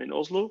Groningen, one in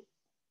Oslo.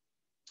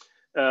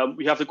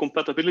 We have the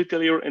compatibility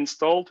layer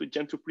installed with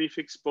Gentoo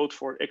prefix, both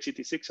for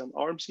x86 and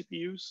ARM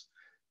CPUs.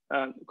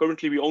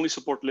 Currently, we only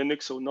support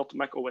Linux, so not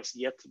Mac OS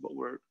yet, but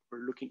we're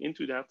looking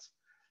into that.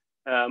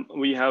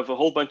 We have a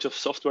whole bunch of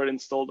software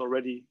installed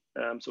already.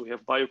 So we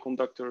have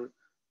Bioconductor,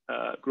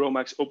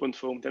 GROMACS,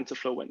 OpenFOAM,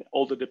 TensorFlow, and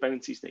all the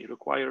dependencies they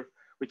require,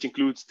 which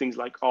includes things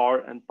like R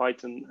and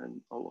Python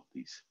and all of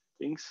these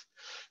things.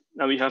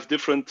 Now we have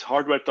different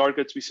hardware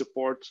targets we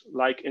support,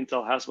 like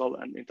Intel Haswell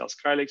and Intel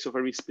Skylake, so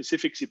very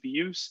specific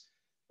CPUs,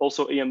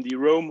 also AMD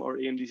Rome or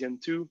AMD Zen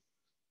 2.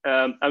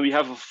 And we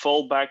have a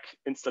fallback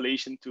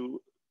installation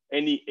to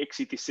any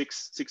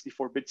x86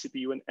 64-bit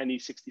CPU and any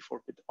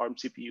 64-bit ARM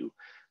CPU.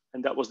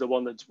 And that was the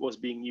one that was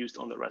being used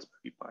on the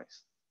Raspberry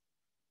Pis.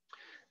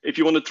 If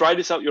you want to try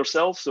this out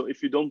yourself, so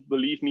if you don't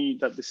believe me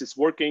that this is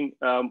working,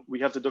 we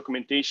have the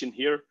documentation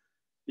here.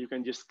 You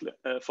can just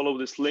follow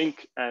this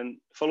link and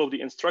follow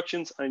the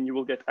instructions, and you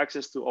will get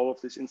access to all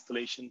of this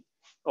installation,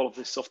 all of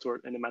this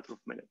software in a matter of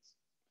minutes.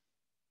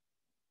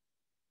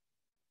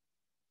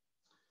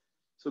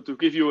 So to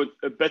give you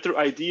a better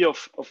idea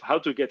of how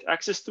to get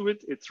access to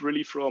it, it's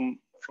really from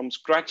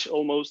scratch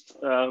almost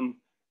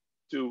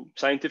to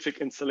scientific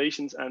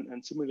installations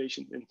and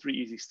simulation in 3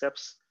 easy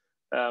steps.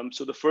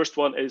 So the first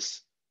one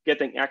is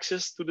getting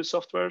access to the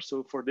software.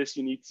 So for this,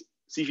 you need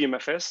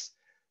CVM-FS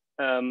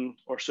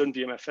or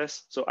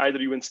CernVM-FS. So either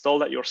you install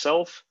that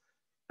yourself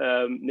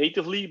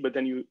natively, but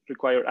then you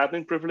require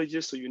admin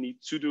privileges. So you need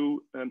sudo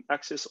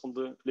access on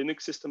the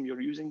Linux system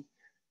you're using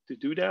to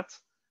do that.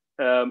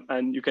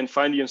 And you can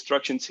find the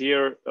instructions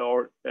here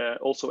or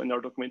also in our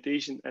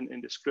documentation and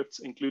in the scripts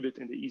included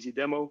in the easy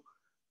demo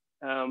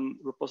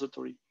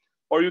repository.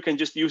 Or you can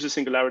just use a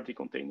Singularity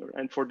container.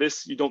 And for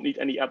this, you don't need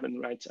any admin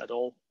rights at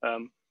all.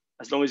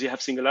 As long as you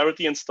have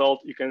Singularity installed,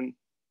 you can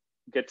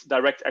get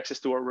direct access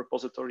to our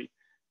repository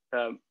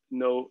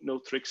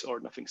no tricks or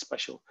nothing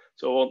special.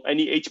 So on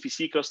any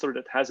HPC cluster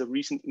that has a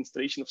recent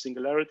installation of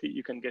Singularity,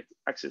 you can get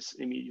access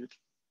immediately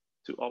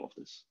to all of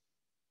this.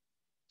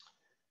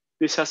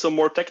 This has some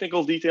more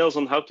technical details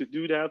on how to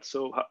do that.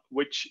 So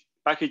which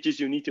packages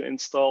you need to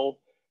install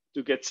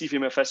to get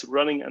CVM-FS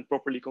running and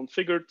properly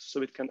configured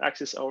so it can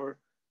access our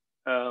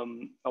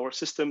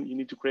system. You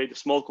need to create a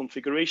small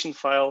configuration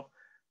file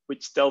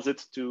which tells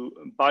it to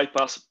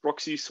bypass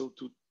proxies, so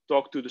to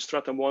talk to the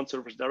Stratum 1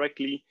 servers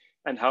directly,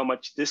 and how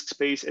much disk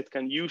space it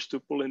can use to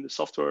pull in the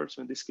software.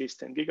 So in this case,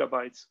 10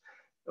 gigabytes.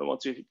 And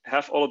once you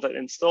have all of that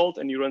installed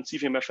and you run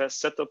CVM-FS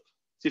setup,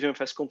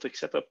 CVM-FS config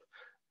setup,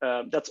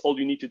 that's all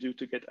you need to do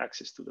to get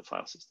access to the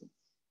file system.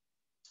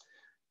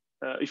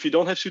 If you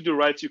don't have sudo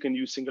rights, you can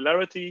use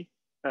Singularity.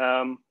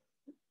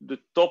 The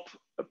top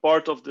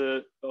part of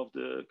the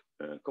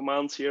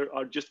commands here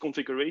are just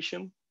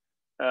configuration.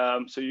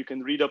 So you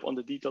can read up on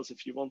the details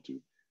if you want to.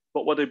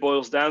 But what it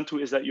boils down to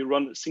is that you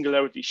run a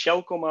Singularity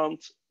shell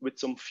command with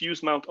some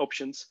fuse mount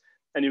options,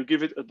 and you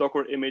give it a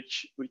Docker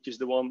image, which is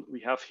the one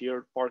we have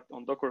here parked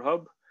on Docker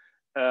Hub,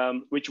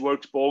 which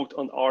works both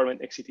on ARM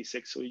and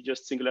x86. So you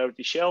just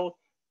Singularity shell,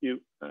 you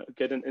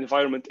get an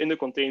environment in the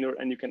container,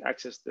 and you can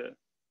access the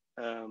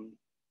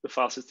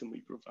file system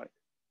we provide.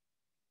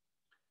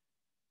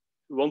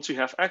 Once you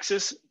have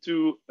access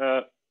to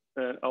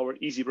our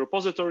easy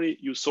repository,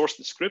 you source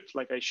the script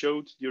like I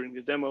showed during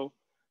the demo.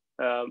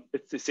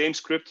 It's the same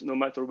script no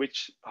matter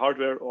which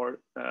hardware or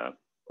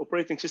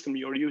operating system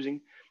you're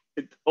using.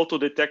 It auto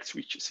detects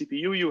which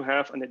CPU you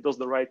have, and it does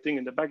the right thing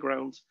in the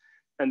background.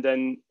 And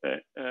then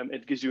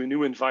it gives you a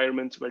new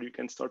environment where you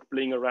can start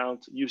playing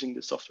around using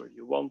the software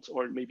you want,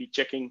 or maybe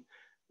checking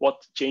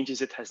what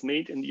changes it has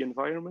made in the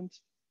environment.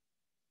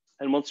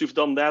 And once you've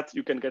done that,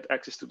 you can get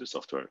access to the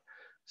software.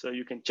 So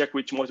you can check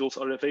which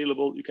modules are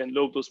available, you can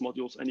load those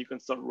modules, and you can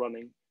start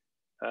running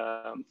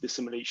the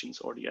simulations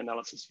or the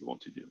analysis you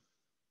want to do.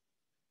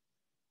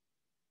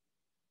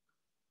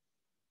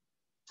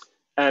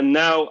 And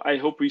now I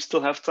hope we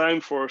still have time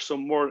for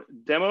some more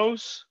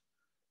demos.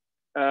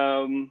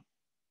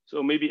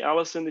 So maybe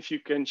Alison, if you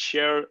can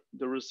share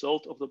the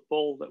result of the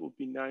poll, that would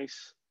be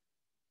nice.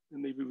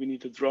 And maybe we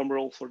need a drum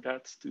roll for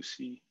that to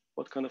see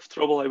what kind of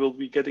trouble I will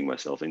be getting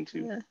myself into.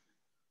 Yeah.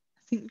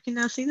 I think we can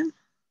now see them.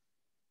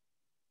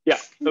 Yeah,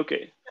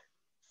 okay.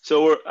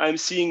 So I'm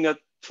seeing that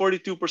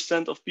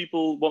 42% of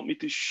people want me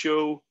to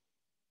show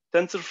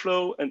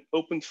TensorFlow, and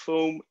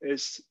OpenFOAM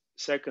is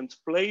second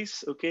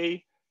place,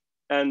 okay.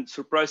 And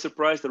surprise,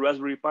 surprise, the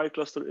Raspberry Pi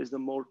cluster is the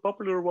more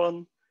popular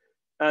one.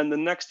 And the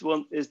next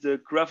one is the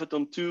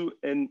Graviton 2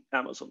 in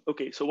Amazon.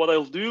 Okay, so what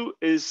I'll do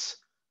is,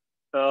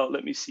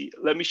 let me see.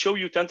 Let me show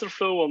you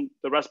TensorFlow on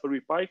the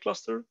Raspberry Pi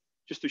cluster,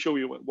 just to show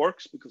you what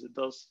works, because it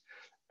does.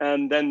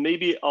 And then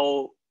maybe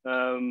I'll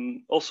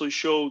also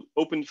show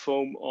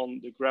OpenFOAM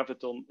on the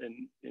Graviton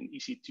in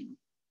EC2.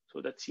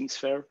 So that seems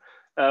fair.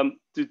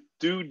 To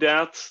do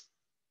that,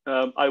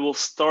 I will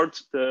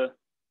start the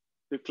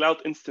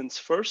cloud instance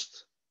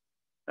first.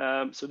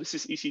 So this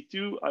is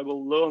EC2. I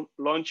will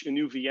launch a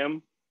new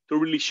VM to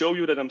really show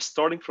you that I'm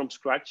starting from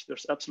scratch.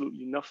 There's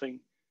absolutely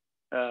nothing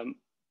on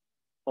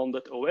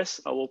that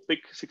OS. I will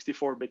pick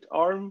 64-bit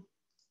ARM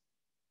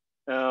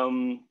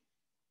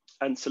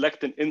and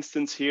select an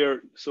instance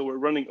here. So we're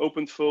running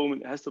OpenFOAM,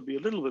 and it has to be a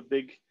little bit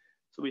big.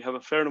 So we have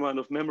a fair amount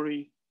of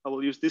memory. I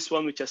will use this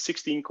one, which has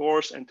 16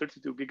 cores and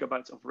 32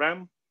 gigabytes of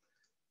RAM.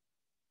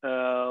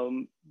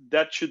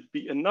 That should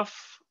be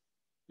enough.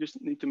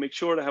 Just need to make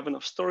sure I have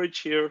enough storage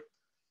here.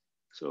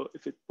 So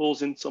if it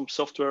pulls in some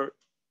software,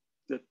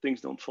 that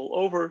things don't fall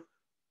over.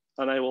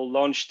 And I will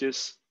launch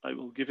this. I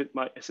will give it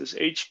my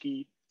SSH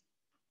key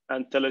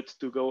and tell it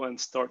to go and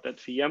start that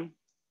VM.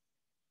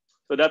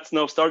 So that's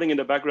now starting in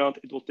the background.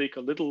 It will take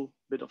a little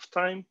bit of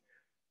time.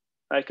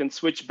 I can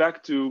switch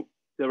back to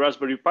the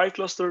Raspberry Pi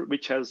cluster,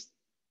 which has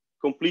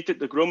completed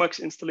the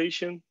GROMACS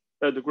installation,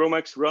 the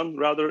GROMACS run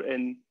rather,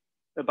 in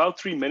about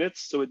 3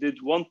 minutes. So it did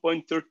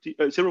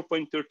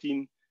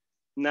 0.13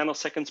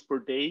 nanoseconds per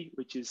day,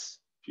 which is,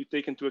 if you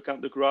take into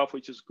account the graph,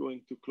 which is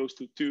going to close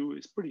to 2,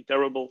 is pretty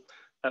terrible,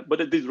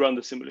 but it did run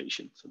the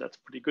simulation. So that's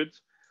pretty good.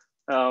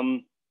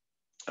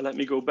 Let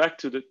me go back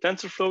to the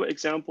TensorFlow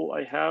example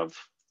I have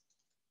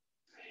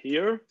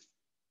here.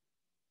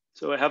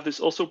 So I have this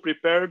also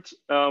prepared.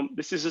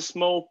 This is a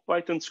small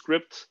Python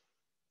script,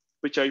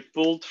 which I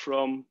pulled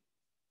from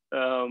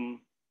the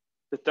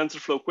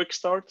TensorFlow Quick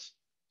Start.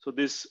 So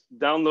this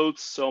downloads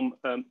some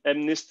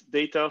MNIST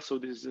data. So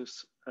this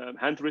is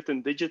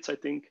handwritten digits, I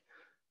think,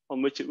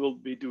 on which it will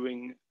be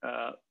doing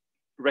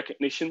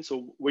recognition.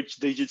 So which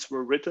digits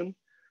were written.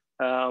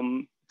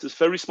 It's a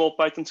very small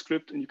Python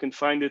script, and you can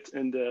find it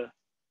in the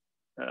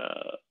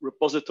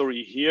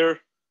repository here.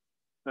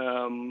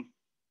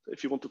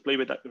 If you want to play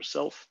with that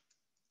yourself.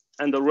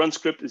 And the run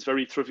script is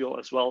very trivial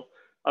as well.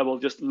 I will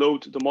just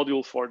load the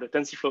module for the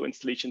TensorFlow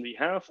installation we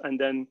have, and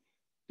then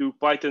do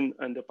Python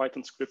and the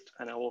Python script,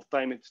 and I will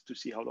time it to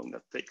see how long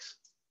that takes.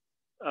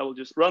 I will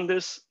just run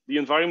this. The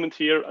environment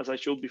here, as I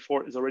showed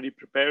before, is already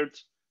prepared.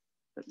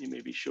 Let me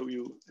maybe show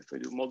you if I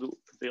do module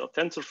avail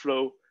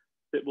TensorFlow.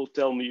 it will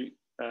tell me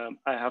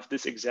I have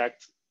this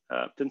exact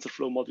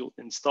TensorFlow module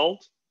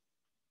installed.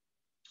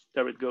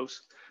 There it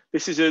goes.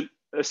 This is a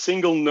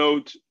single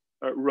node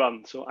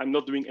run. So I'm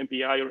not doing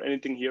MPI or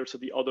anything here. So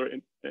the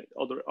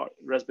other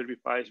Raspberry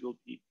Pis will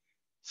be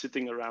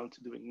sitting around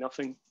doing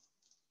nothing.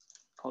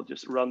 I'll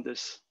just run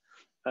this.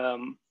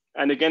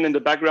 And again, in the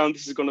background,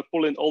 this is going to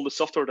pull in all the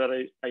software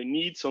that I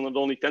need. So not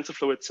only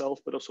TensorFlow itself,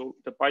 but also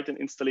the Python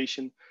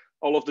installation,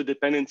 all of the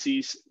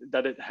dependencies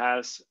that it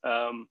has,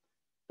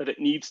 that it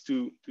needs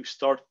to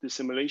start the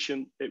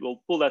simulation. It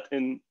will pull that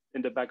in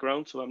the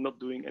background. So I'm not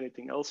doing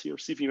anything else here.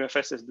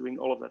 CernVM-FS is doing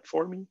all of that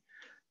for me.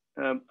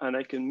 And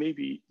I can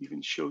maybe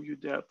even show you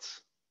that.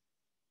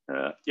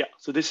 Yeah,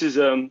 so this is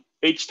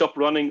HTOP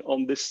running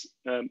on this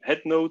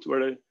head node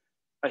where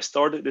I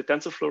started the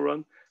TensorFlow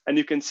run. And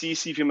you can see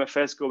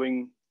CernVM-FS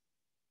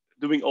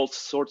doing all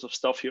sorts of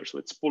stuff here. So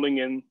it's pulling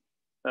in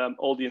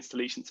all the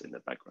installations in the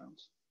background.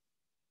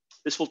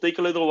 This will take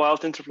a little while.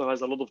 TensorFlow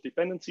has a lot of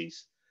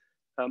dependencies,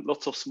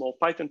 lots of small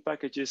Python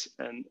packages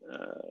and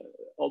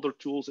other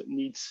tools it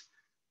needs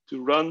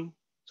to run.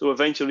 So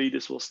eventually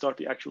this will start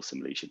the actual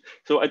simulation.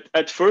 So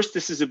at first,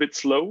 this is a bit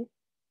slow,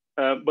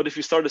 but if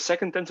you start a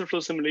second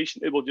TensorFlow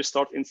simulation, it will just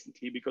start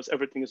instantly because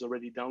everything is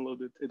already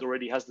downloaded. It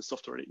already has the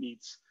software it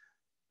needs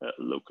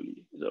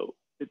locally. So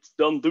it's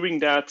done doing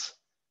that.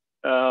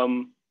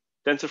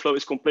 TensorFlow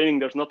is complaining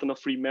there's not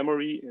enough free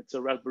memory. It's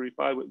a Raspberry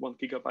Pi with 1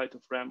 GB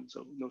of RAM,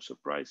 so no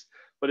surprise.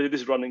 But it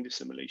is running the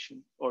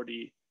simulation or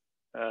the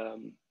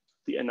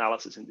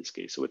analysis in this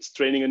case. So it's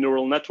training a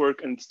neural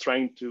network and it's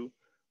trying to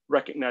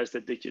recognize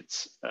the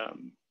digits.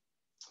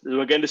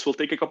 So again, this will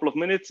take a couple of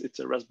minutes. It's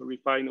a Raspberry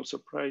Pi, no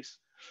surprise.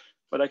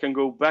 But I can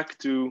go back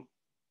to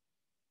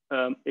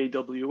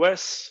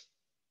AWS,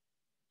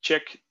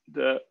 check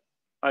the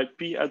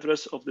IP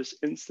address of this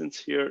instance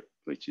here,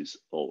 which is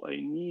all I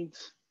need.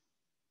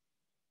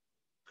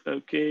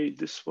 Okay,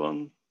 this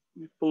one,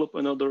 we pull up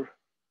another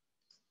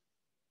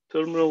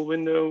terminal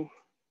window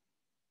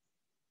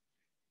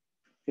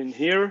in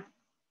here.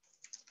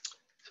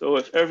 So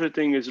if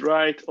everything is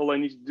right, all I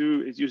need to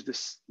do is use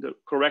the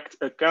correct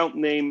account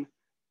name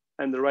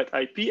and the right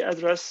IP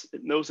address.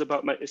 It knows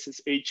about my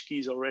SSH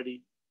keys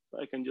already.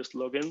 So I can just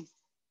log in.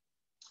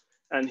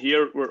 And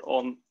here we're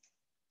on.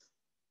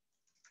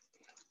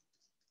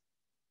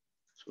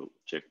 So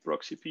check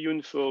proc CPU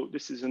info.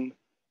 This is an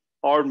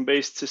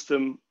ARM-based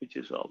system, which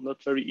is, well,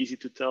 not very easy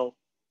to tell.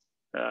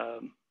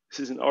 This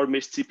is an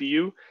ARM-based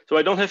CPU. So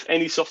I don't have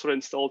any software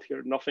installed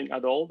here, nothing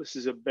at all. This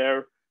is a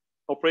bare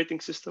operating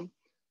system.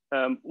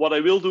 What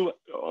I will do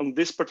on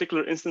this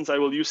particular instance, I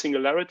will use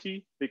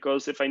Singularity,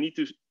 because if I need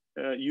to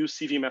use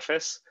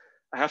CernVM-FS,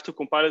 I have to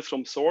compile it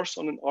from source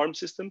on an ARM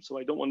system. So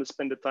I don't want to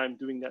spend the time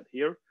doing that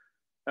here.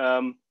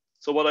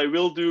 So what I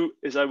will do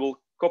is I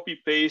will copy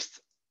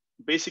paste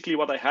basically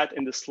what I had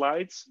in the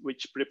slides,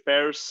 which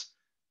prepares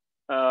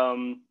a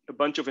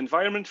bunch of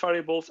environment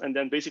variables, and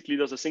then basically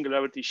does a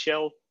Singularity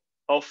shell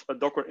of a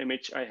Docker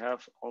image I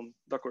have on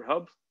Docker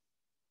Hub.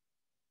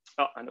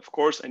 And of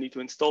course, I need to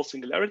install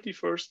Singularity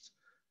first.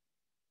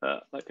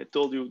 Like I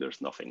told you, there's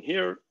nothing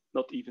here,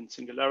 not even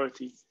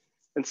Singularity.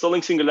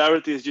 Installing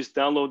Singularity is just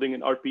downloading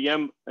an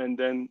RPM and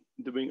then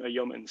doing a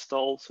yum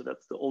install. So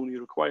that's the only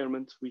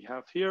requirement we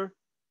have here.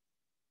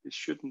 This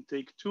shouldn't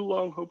take too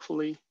long,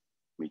 hopefully.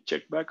 Let me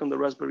check back on the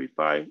Raspberry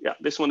Pi. Yeah,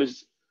 this one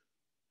is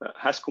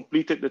has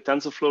completed the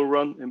TensorFlow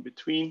run in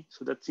between.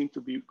 So that seemed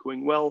to be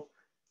going well.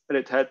 And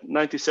it had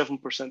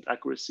 97%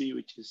 accuracy,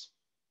 which is,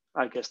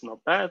 I guess,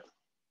 not bad.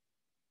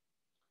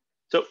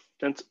 So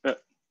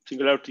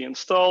Singularity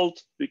installed.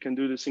 We can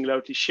do the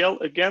Singularity shell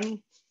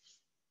again.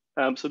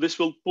 So this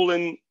will pull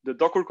in the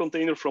Docker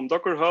container from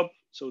Docker Hub.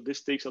 So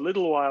this takes a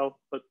little while,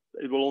 but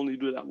it will only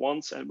do that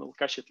once and will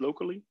cache it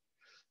locally.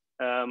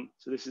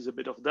 So this is a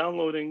bit of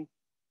downloading.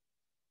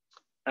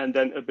 And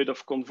then a bit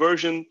of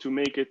conversion to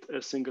make it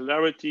a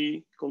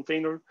Singularity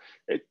container.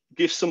 It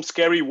gives some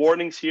scary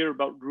warnings here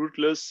about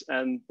rootless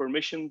and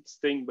permissions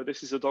thing, but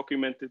this is a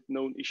documented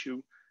known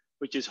issue,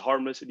 which is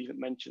harmless. It even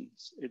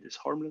mentions it is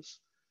harmless.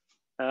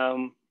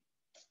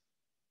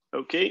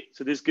 Okay,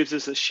 so this gives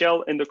us a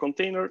shell in the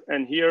container.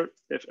 And here,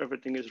 if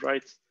everything is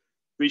right,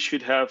 we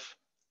should have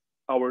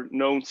our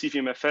known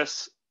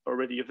CernVM-FS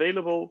already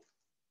available.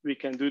 We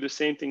can do the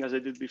same thing as I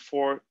did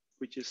before,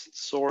 which is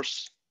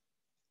source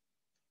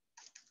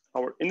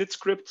our init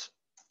script.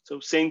 So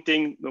same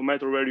thing, no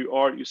matter where you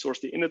are, you source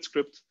the init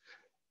script.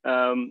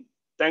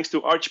 Thanks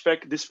to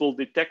Archspec, this will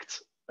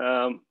detect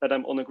that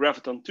I'm on a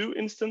Graviton 2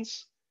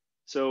 instance.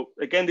 So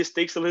again, this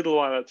takes a little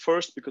while at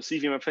first because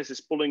CernVM-FS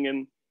is pulling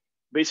in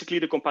basically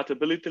the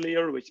compatibility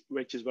layer,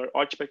 which is where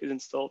Archspec is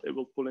installed. It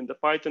will pull in the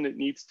Python it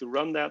needs to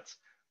run that.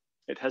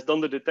 It has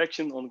done the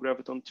detection on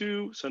Graviton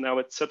 2. So now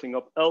it's setting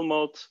up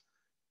LMOD.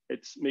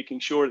 It's making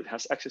sure it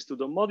has access to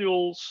the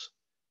modules.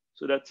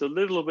 So that's a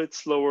little bit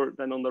slower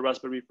than on the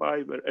Raspberry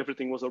Pi, where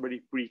everything was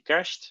already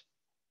pre-cached.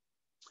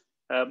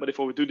 But if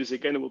I would do this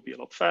again, it will be a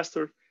lot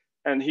faster.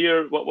 And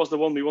here, what was the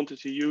one we wanted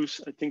to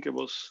use? I think it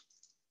was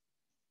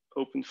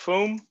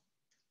OpenFOAM.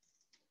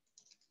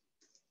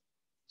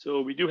 So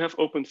we do have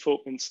OpenFOAM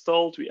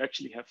installed. We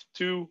actually have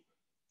 2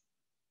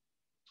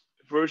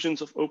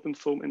 versions of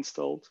OpenFOAM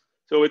installed.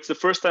 So it's the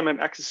first time I'm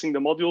accessing the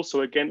module.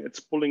 So again, it's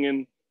pulling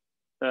in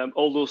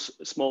all those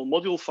small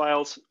module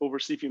files over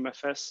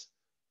CVM-FS.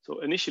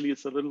 So initially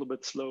it's a little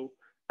bit slow.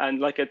 And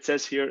like it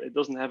says here, it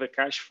doesn't have a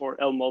cache for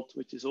LMOD,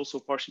 which is also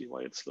partially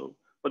why it's slow.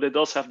 But it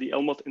does have the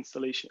LMOD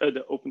installation,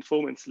 the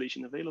OpenFOAM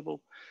installation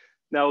available.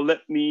 Now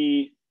let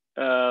me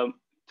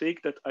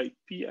take that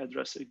IP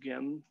address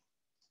again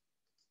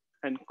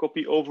and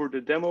copy over the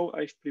demo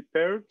I've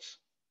prepared.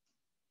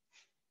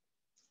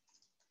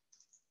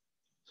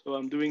 So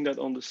I'm doing that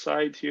on the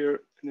side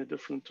here in a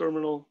different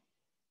terminal.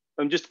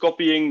 I'm just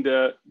copying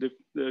the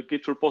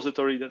Git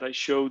repository that I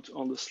showed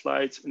on the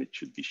slides, and it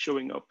should be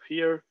showing up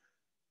here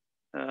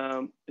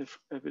if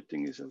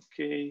everything is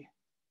okay.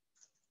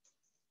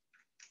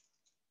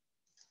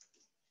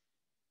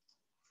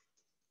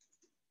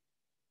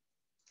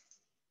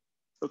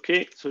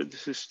 Okay, so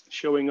this is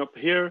showing up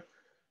here.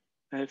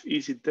 I have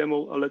easy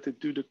demo. I'll let it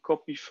do the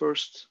copy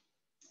first,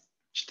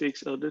 which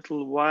takes a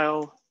little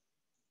while.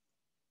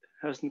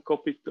 It hasn't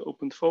copied the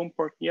OpenFOAM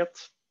part yet.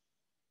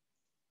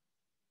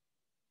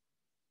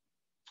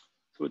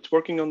 So it's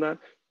working on that.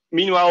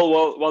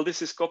 Meanwhile, while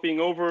this is copying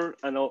over,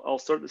 and I'll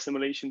start the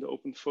simulation, the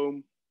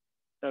OpenFOAM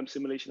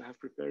simulation I have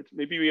prepared.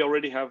 Maybe we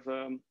already have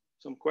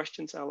some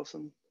questions,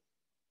 Alison.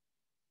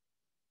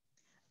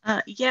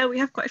 Yeah, we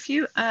have quite a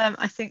few.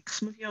 I think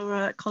some of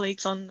your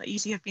colleagues on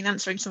EESSI have been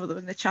answering some of them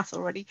in the chat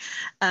already.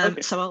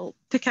 Okay. So I'll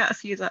pick out a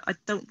few that I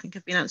don't think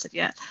have been answered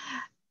yet.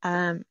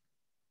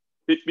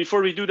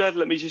 Before we do that,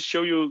 let me just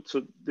show you.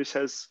 So this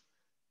has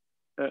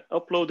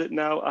uploaded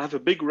now. I have a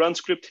big run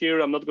script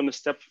here. I'm not going to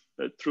step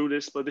through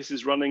this, but this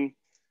is running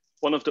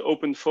one of the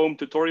OpenFOAM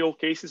tutorial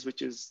cases,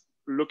 which is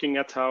looking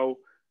at how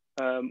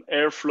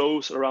air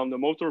flows around the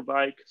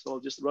motorbike. So I'll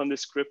just run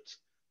this script.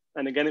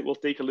 And again, it will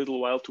take a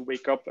little while to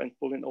wake up and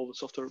pull in all the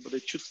software, but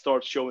it should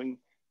start showing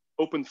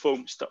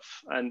OpenFOAM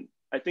stuff. And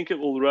I think it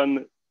will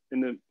run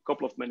in a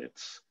couple of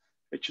minutes.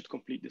 It should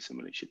complete the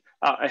simulation.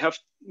 I have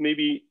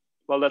maybe,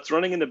 while that's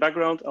running in the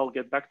background, I'll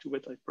get back to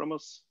it, I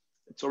promise.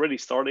 It's already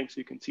starting, so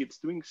you can see it's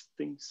doing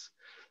things.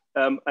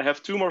 I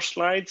have 2 more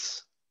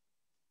slides,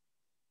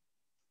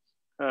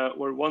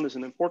 where one is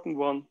an important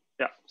one.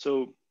 Yeah,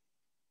 so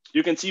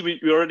you can see we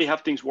already have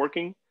things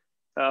working.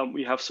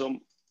 We have some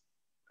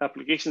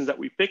applications that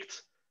we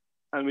picked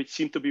and which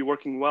seem to be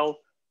working well,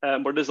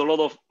 but there's a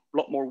lot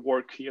more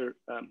work here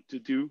to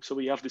do. So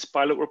we have this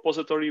pilot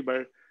repository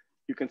where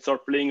you can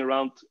start playing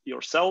around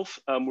yourself.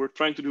 We're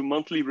trying to do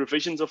monthly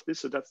revisions of this,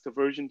 so that's the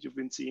versions you've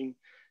been seeing.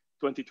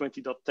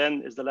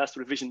 2020.10 is the last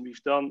revision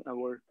we've done,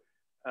 and we're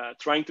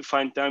trying to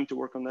find time to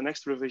work on the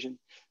next revision.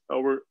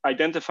 We're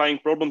identifying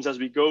problems as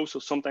we go, so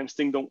sometimes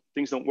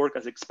things don't work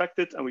as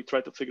expected, and we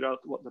try to figure out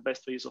what the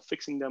best ways of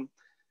fixing them.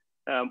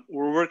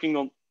 We're working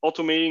on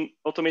automating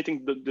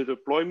the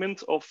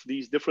deployment of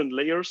these different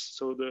layers,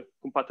 so the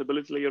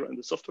compatibility layer and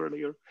the software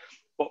layer.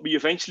 What we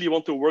eventually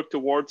want to work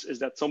towards is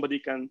that somebody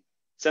can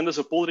send us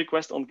a pull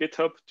request on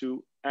GitHub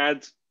to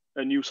add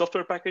a new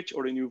software package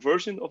or a new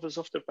version of a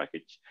software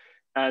package.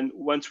 And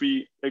once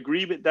we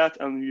agree with that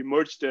and we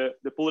merge the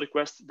pull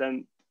request,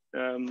 then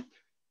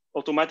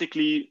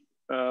automatically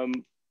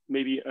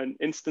maybe an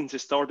instance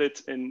is started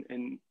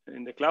in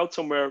the cloud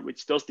somewhere,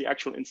 which does the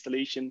actual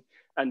installation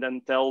and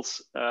then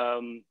tells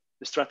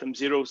the Stratum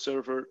 0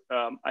 server,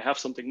 I have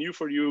something new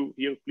for you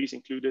here, please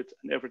include it,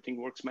 and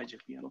everything works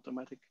magically and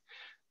automatic.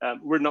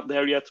 We're not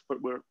there yet,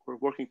 but we're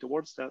working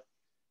towards that.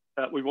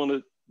 We want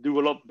to do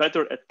a lot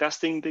better at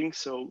testing things.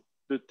 So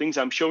the things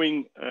I'm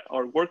showing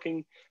are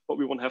working, but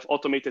we want to have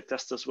automated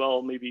tests as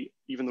well, maybe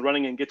even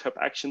running in GitHub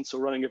Actions. So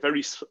running a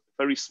very,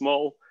 very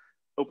small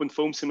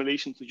OpenFOAM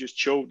simulation to just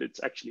show that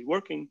it's actually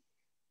working.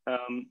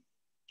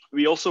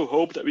 We also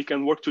hope that we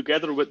can work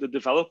together with the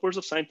developers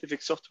of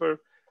scientific software,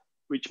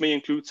 which may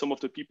include some of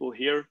the people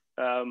here,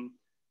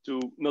 to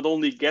not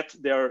only get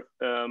their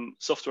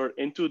software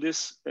into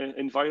this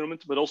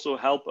environment, but also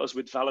help us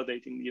with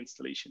validating the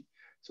installation.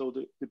 So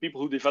the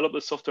people who develop the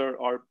software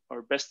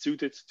are best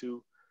suited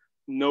to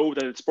know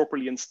that it's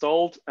properly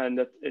installed and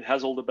that it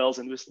has all the bells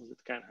and whistles it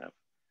can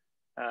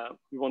have.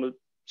 We want to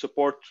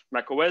support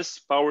macOS,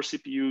 power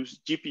CPUs,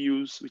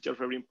 GPUs, which are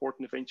very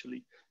important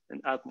eventually,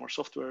 and add more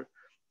software.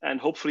 And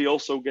hopefully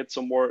also get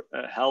some more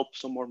help,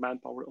 some more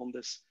manpower on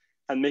this,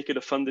 and make it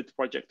a funded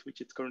project,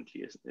 which it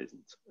currently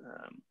isn't.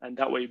 And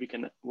that way we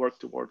can work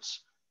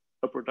towards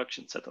a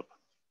production setup.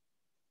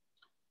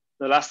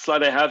 The last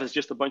slide I have is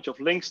just a bunch of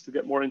links to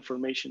get more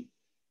information.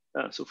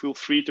 So feel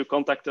free to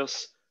contact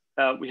us.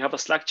 We have a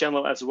Slack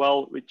channel as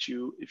well, which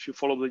if you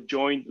follow the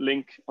join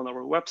link on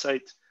our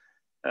website,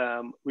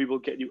 we will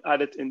get you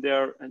added in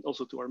there and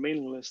also to our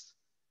mailing list.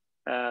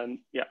 And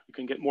yeah, you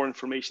can get more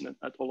information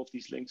at all of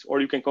these links,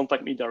 or you can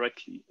contact me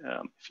directly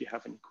if you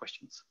have any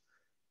questions.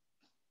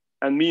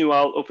 And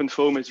meanwhile,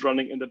 OpenFOAM is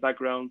running in the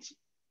background.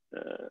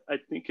 I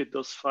think it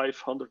does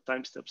 500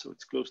 time steps, so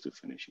it's close to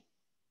finishing.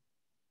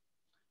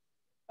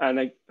 And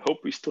I hope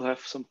we still have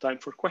some time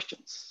for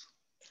questions.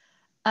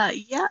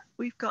 Yeah,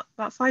 we've got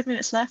about 5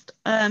 minutes left.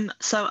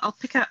 So I'll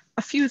pick out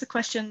a few of the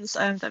questions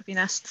that have been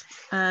asked.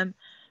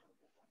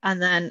 And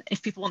then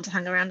if people want to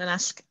hang around and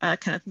ask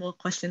kind of more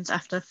questions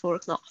after 4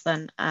 o'clock,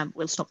 then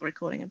we'll stop the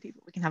recording and we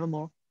can have a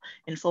more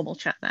informal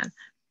chat then.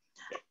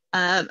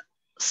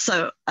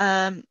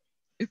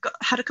 We've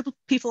had a couple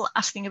of people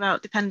asking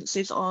about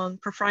dependencies on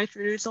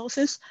proprietary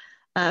resources.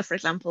 For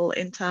example,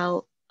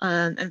 Intel,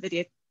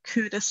 NVIDIA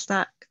CUDA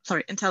stack,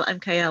 sorry, Intel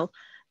MKL,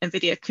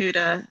 NVIDIA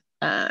CUDA,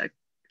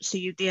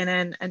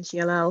 CUDNN,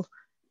 NCLL,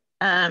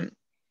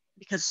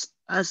 because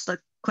as the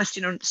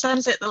questioner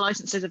understands it, the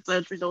licenses of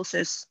those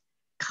resources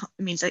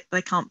means that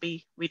they can't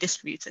be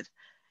redistributed.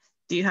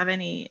 Do you have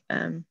any,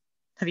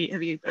 have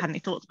you had any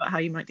thoughts about how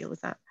you might deal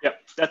with that? Yeah,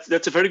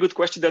 that's a very good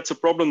question. That's a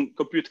problem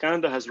Compute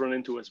Canada has run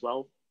into as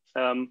well.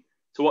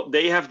 So what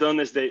they have done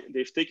is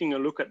they've taken a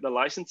look at the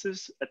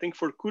licenses. I think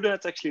for CUDA,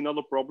 it's actually not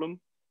a problem.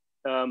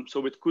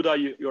 So with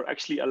CUDA, you're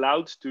actually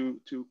allowed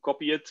to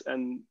copy it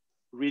and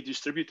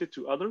redistribute it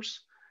to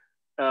others.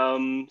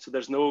 So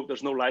there's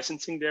no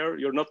licensing there.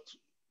 You're not,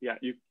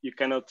 you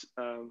cannot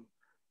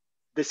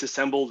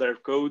disassemble their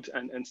code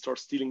and start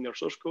stealing their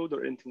source code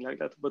or anything like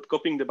that. But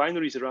copying the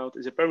binaries around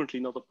is apparently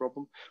not a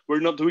problem. We're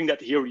not doing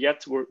that here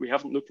yet. We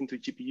haven't looked into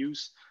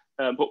GPUs,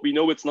 but we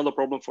know it's not a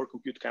problem for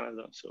Compute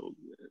Canada. So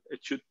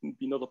it should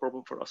be not a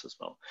problem for us as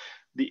well.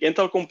 The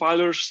Intel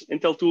compilers,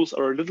 Intel tools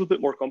are a little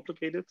bit more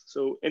complicated.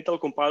 So Intel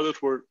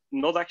compilers were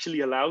not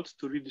actually allowed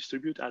to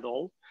redistribute at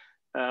all.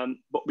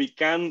 But we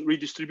can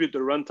redistribute the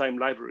runtime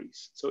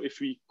libraries. So if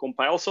we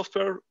compile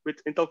software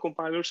with Intel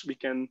compilers, we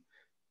can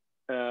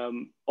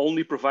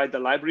only provide the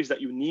libraries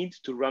that you need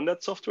to run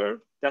that software.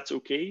 That's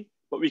okay,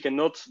 but we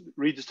cannot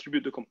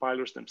redistribute the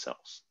compilers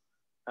themselves.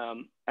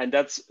 And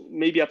that's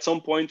maybe at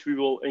some point we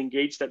will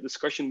engage that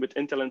discussion with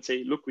Intel and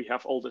say, look, we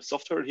have all the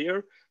software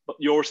here, but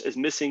yours is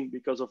missing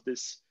because of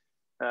this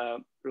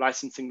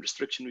licensing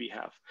restriction we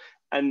have.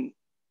 And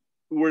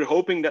we're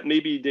hoping that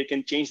maybe they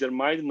can change their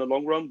mind in the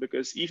long run,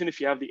 because even if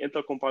you have the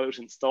Intel compilers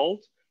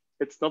installed,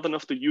 it's not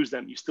enough to use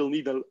them. You still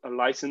need a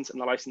license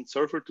and a licensed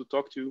server to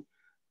talk to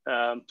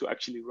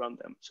actually run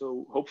them.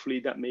 So hopefully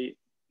that may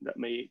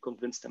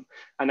convince them.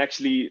 And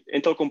actually,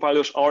 Intel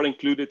compilers are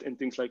included in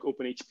things like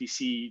Open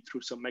HPC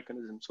through some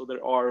mechanism. So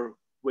there are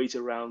ways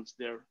around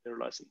their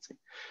licensing.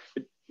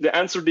 The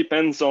answer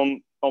depends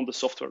on the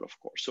software, of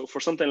course. So for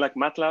something like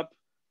MATLAB,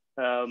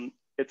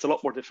 it's a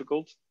lot more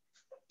difficult.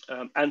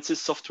 ANSYS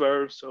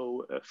software,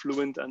 so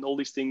Fluent and all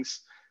these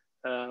things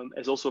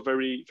is also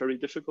very, very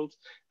difficult.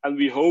 And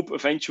we hope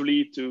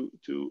eventually to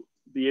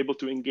be able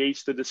to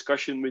engage the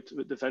discussion with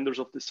the vendors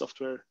of this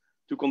software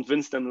to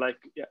convince them, like,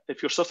 yeah,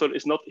 if your software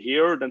is not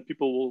here, then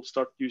people will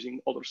start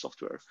using other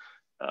software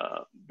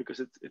because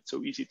it's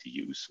so easy to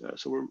use.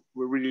 So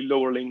we're really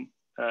lowering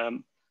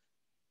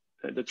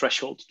the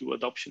threshold to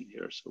adoption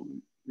here. So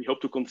we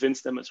hope to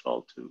convince them as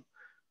well to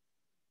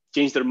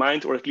change their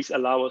mind, or at least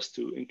allow us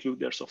to include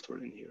their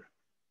software in here.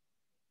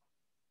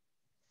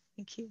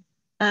 Thank you.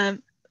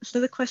 So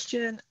the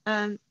question,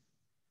 what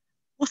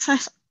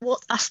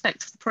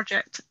aspect of the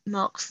project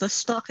marks the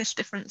starkest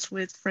difference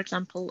with, for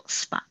example,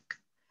 SPAC?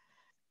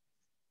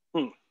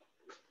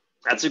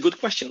 That's a good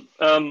question.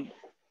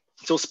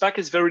 So SPAC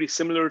is very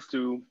similar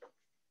to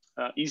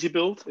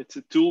EasyBuild. It's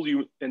a tool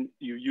you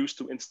use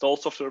to install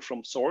software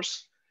from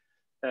source.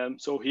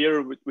 So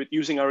here with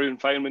using our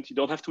environment, you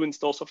don't have to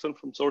install software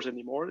from source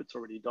anymore. It's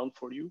already done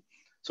for you.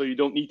 So you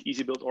don't need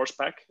EasyBuild or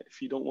SPAC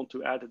if you don't want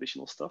to add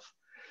additional stuff.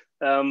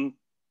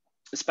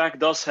 SPAC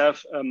does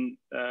have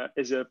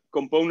is a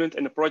component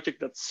in a project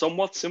that's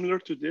somewhat similar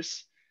to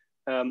this.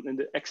 In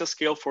the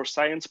Exascale for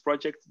Science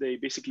project, they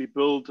basically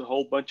build a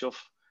whole bunch of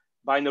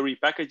binary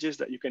packages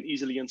that you can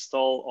easily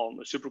install on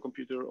a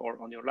supercomputer or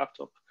on your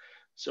laptop.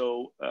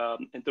 So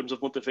in terms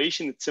of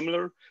motivation, it's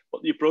similar,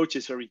 but the approach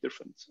is very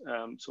different.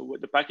 So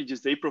with the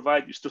packages they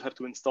provide, you still have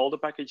to install the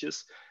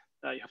packages.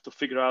 You have to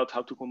figure out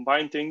how to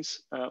combine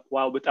things.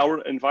 While with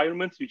our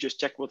environment, you just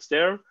check what's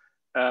there.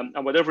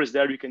 And whatever is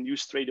there, you can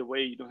use straight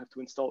away. You don't have to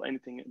install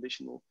anything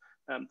additional.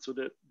 So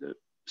the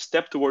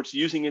step towards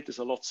using it is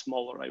a lot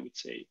smaller, I would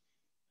say,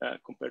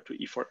 compared to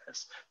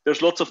E4S.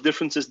 There's lots of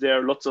differences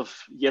there, lots of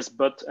yes,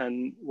 but,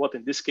 and what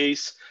in this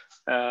case.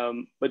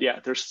 But yeah,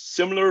 there's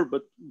similar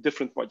but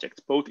different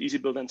projects, both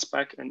EasyBuild and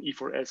SPAC and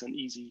E4S and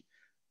Easy,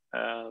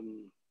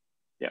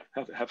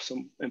 have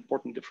some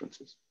important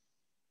differences.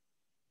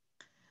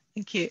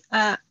 Thank you.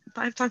 I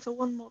have time for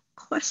one more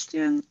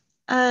question.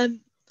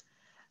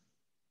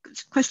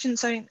 Question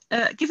saying,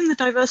 given the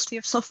diversity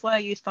of software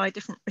used by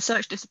different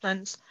research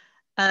disciplines,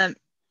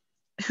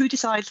 who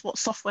decides what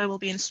software will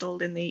be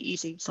installed in the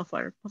Easy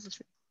software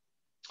repository?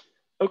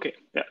 Okay,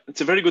 yeah,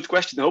 it's a very good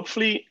question.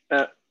 Hopefully,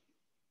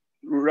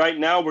 right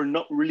now we're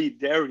not really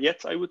there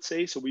yet, I would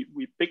say. So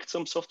we picked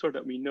some software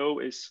that we know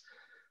is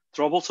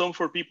troublesome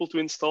for people to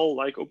install,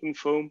 like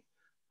OpenFOAM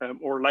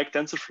or like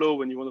TensorFlow.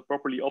 When you want to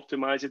properly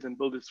optimize it and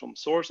build it from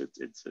source,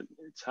 it's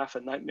half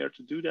a nightmare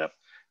to do that.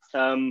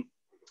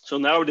 So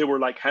now they were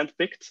like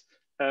handpicked.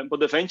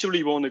 But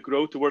eventually we want to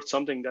grow towards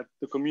something that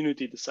the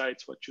community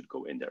decides what should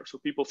go in there. So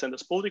people send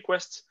us pull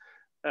requests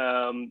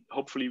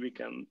Hopefully we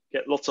can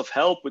get lots of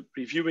help with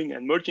reviewing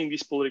and merging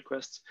these pull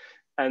requests.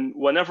 And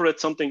whenever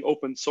it's something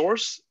open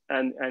source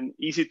and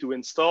easy to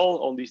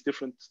install on these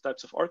different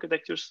types of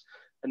architectures,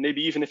 and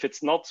maybe even if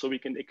it's not, so we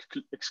can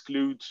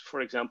exclude,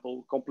 for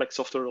example, complex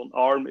software on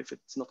ARM if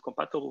it's not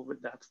compatible with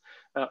that,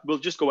 we'll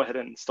just go ahead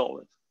and install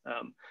it.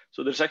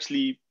 So there's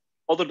actually,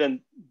 other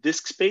than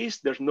disk space,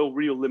 there's no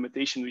real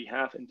limitation we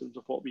have in terms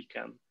of what we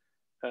can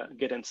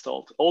get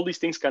installed. All these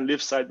things can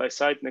live side by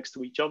side next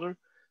to each other,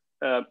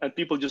 and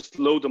people just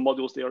load the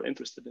modules they are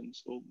interested in.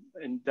 So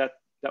in that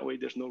way,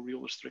 there's no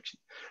real restriction.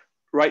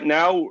 Right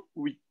now,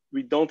 we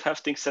don't have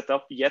things set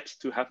up yet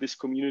to have this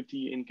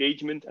community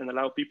engagement and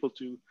allow people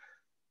to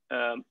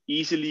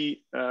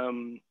easily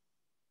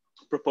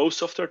propose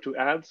software to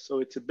add. So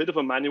it's a bit of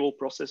a manual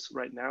process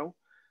right now.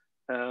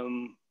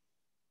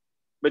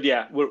 But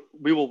yeah,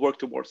 we will work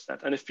towards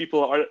that. And if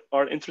people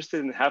are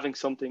interested in having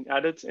something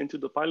added into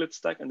the pilot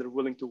stack and they're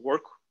willing to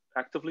work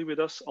actively with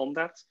us on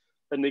that,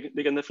 then they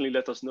can definitely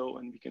let us know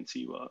and we can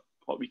see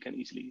what we can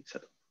easily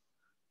set up.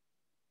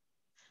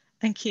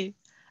 Thank you.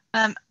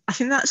 I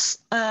think that's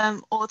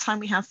all the time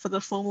we have for the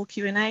formal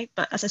Q&A,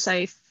 but as I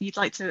say, if you'd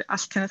like to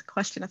ask Kenneth a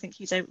question, I think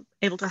he's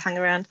able to hang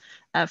around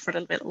for a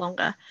little bit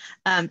longer.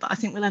 But I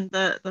think we'll end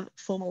the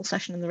formal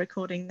session and the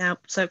recording now.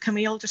 So can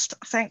we all just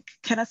thank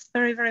Kenneth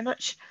very, very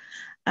much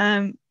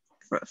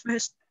for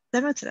his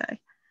demo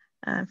today.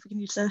 If we can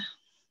use the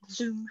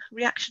Zoom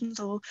reactions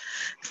or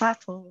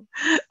clap or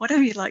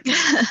whatever you'd like.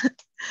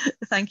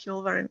 Thank you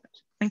all very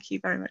much. Thank you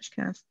very much,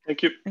 Kenneth.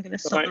 Thank you. I'm going to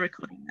stop the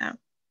recording now.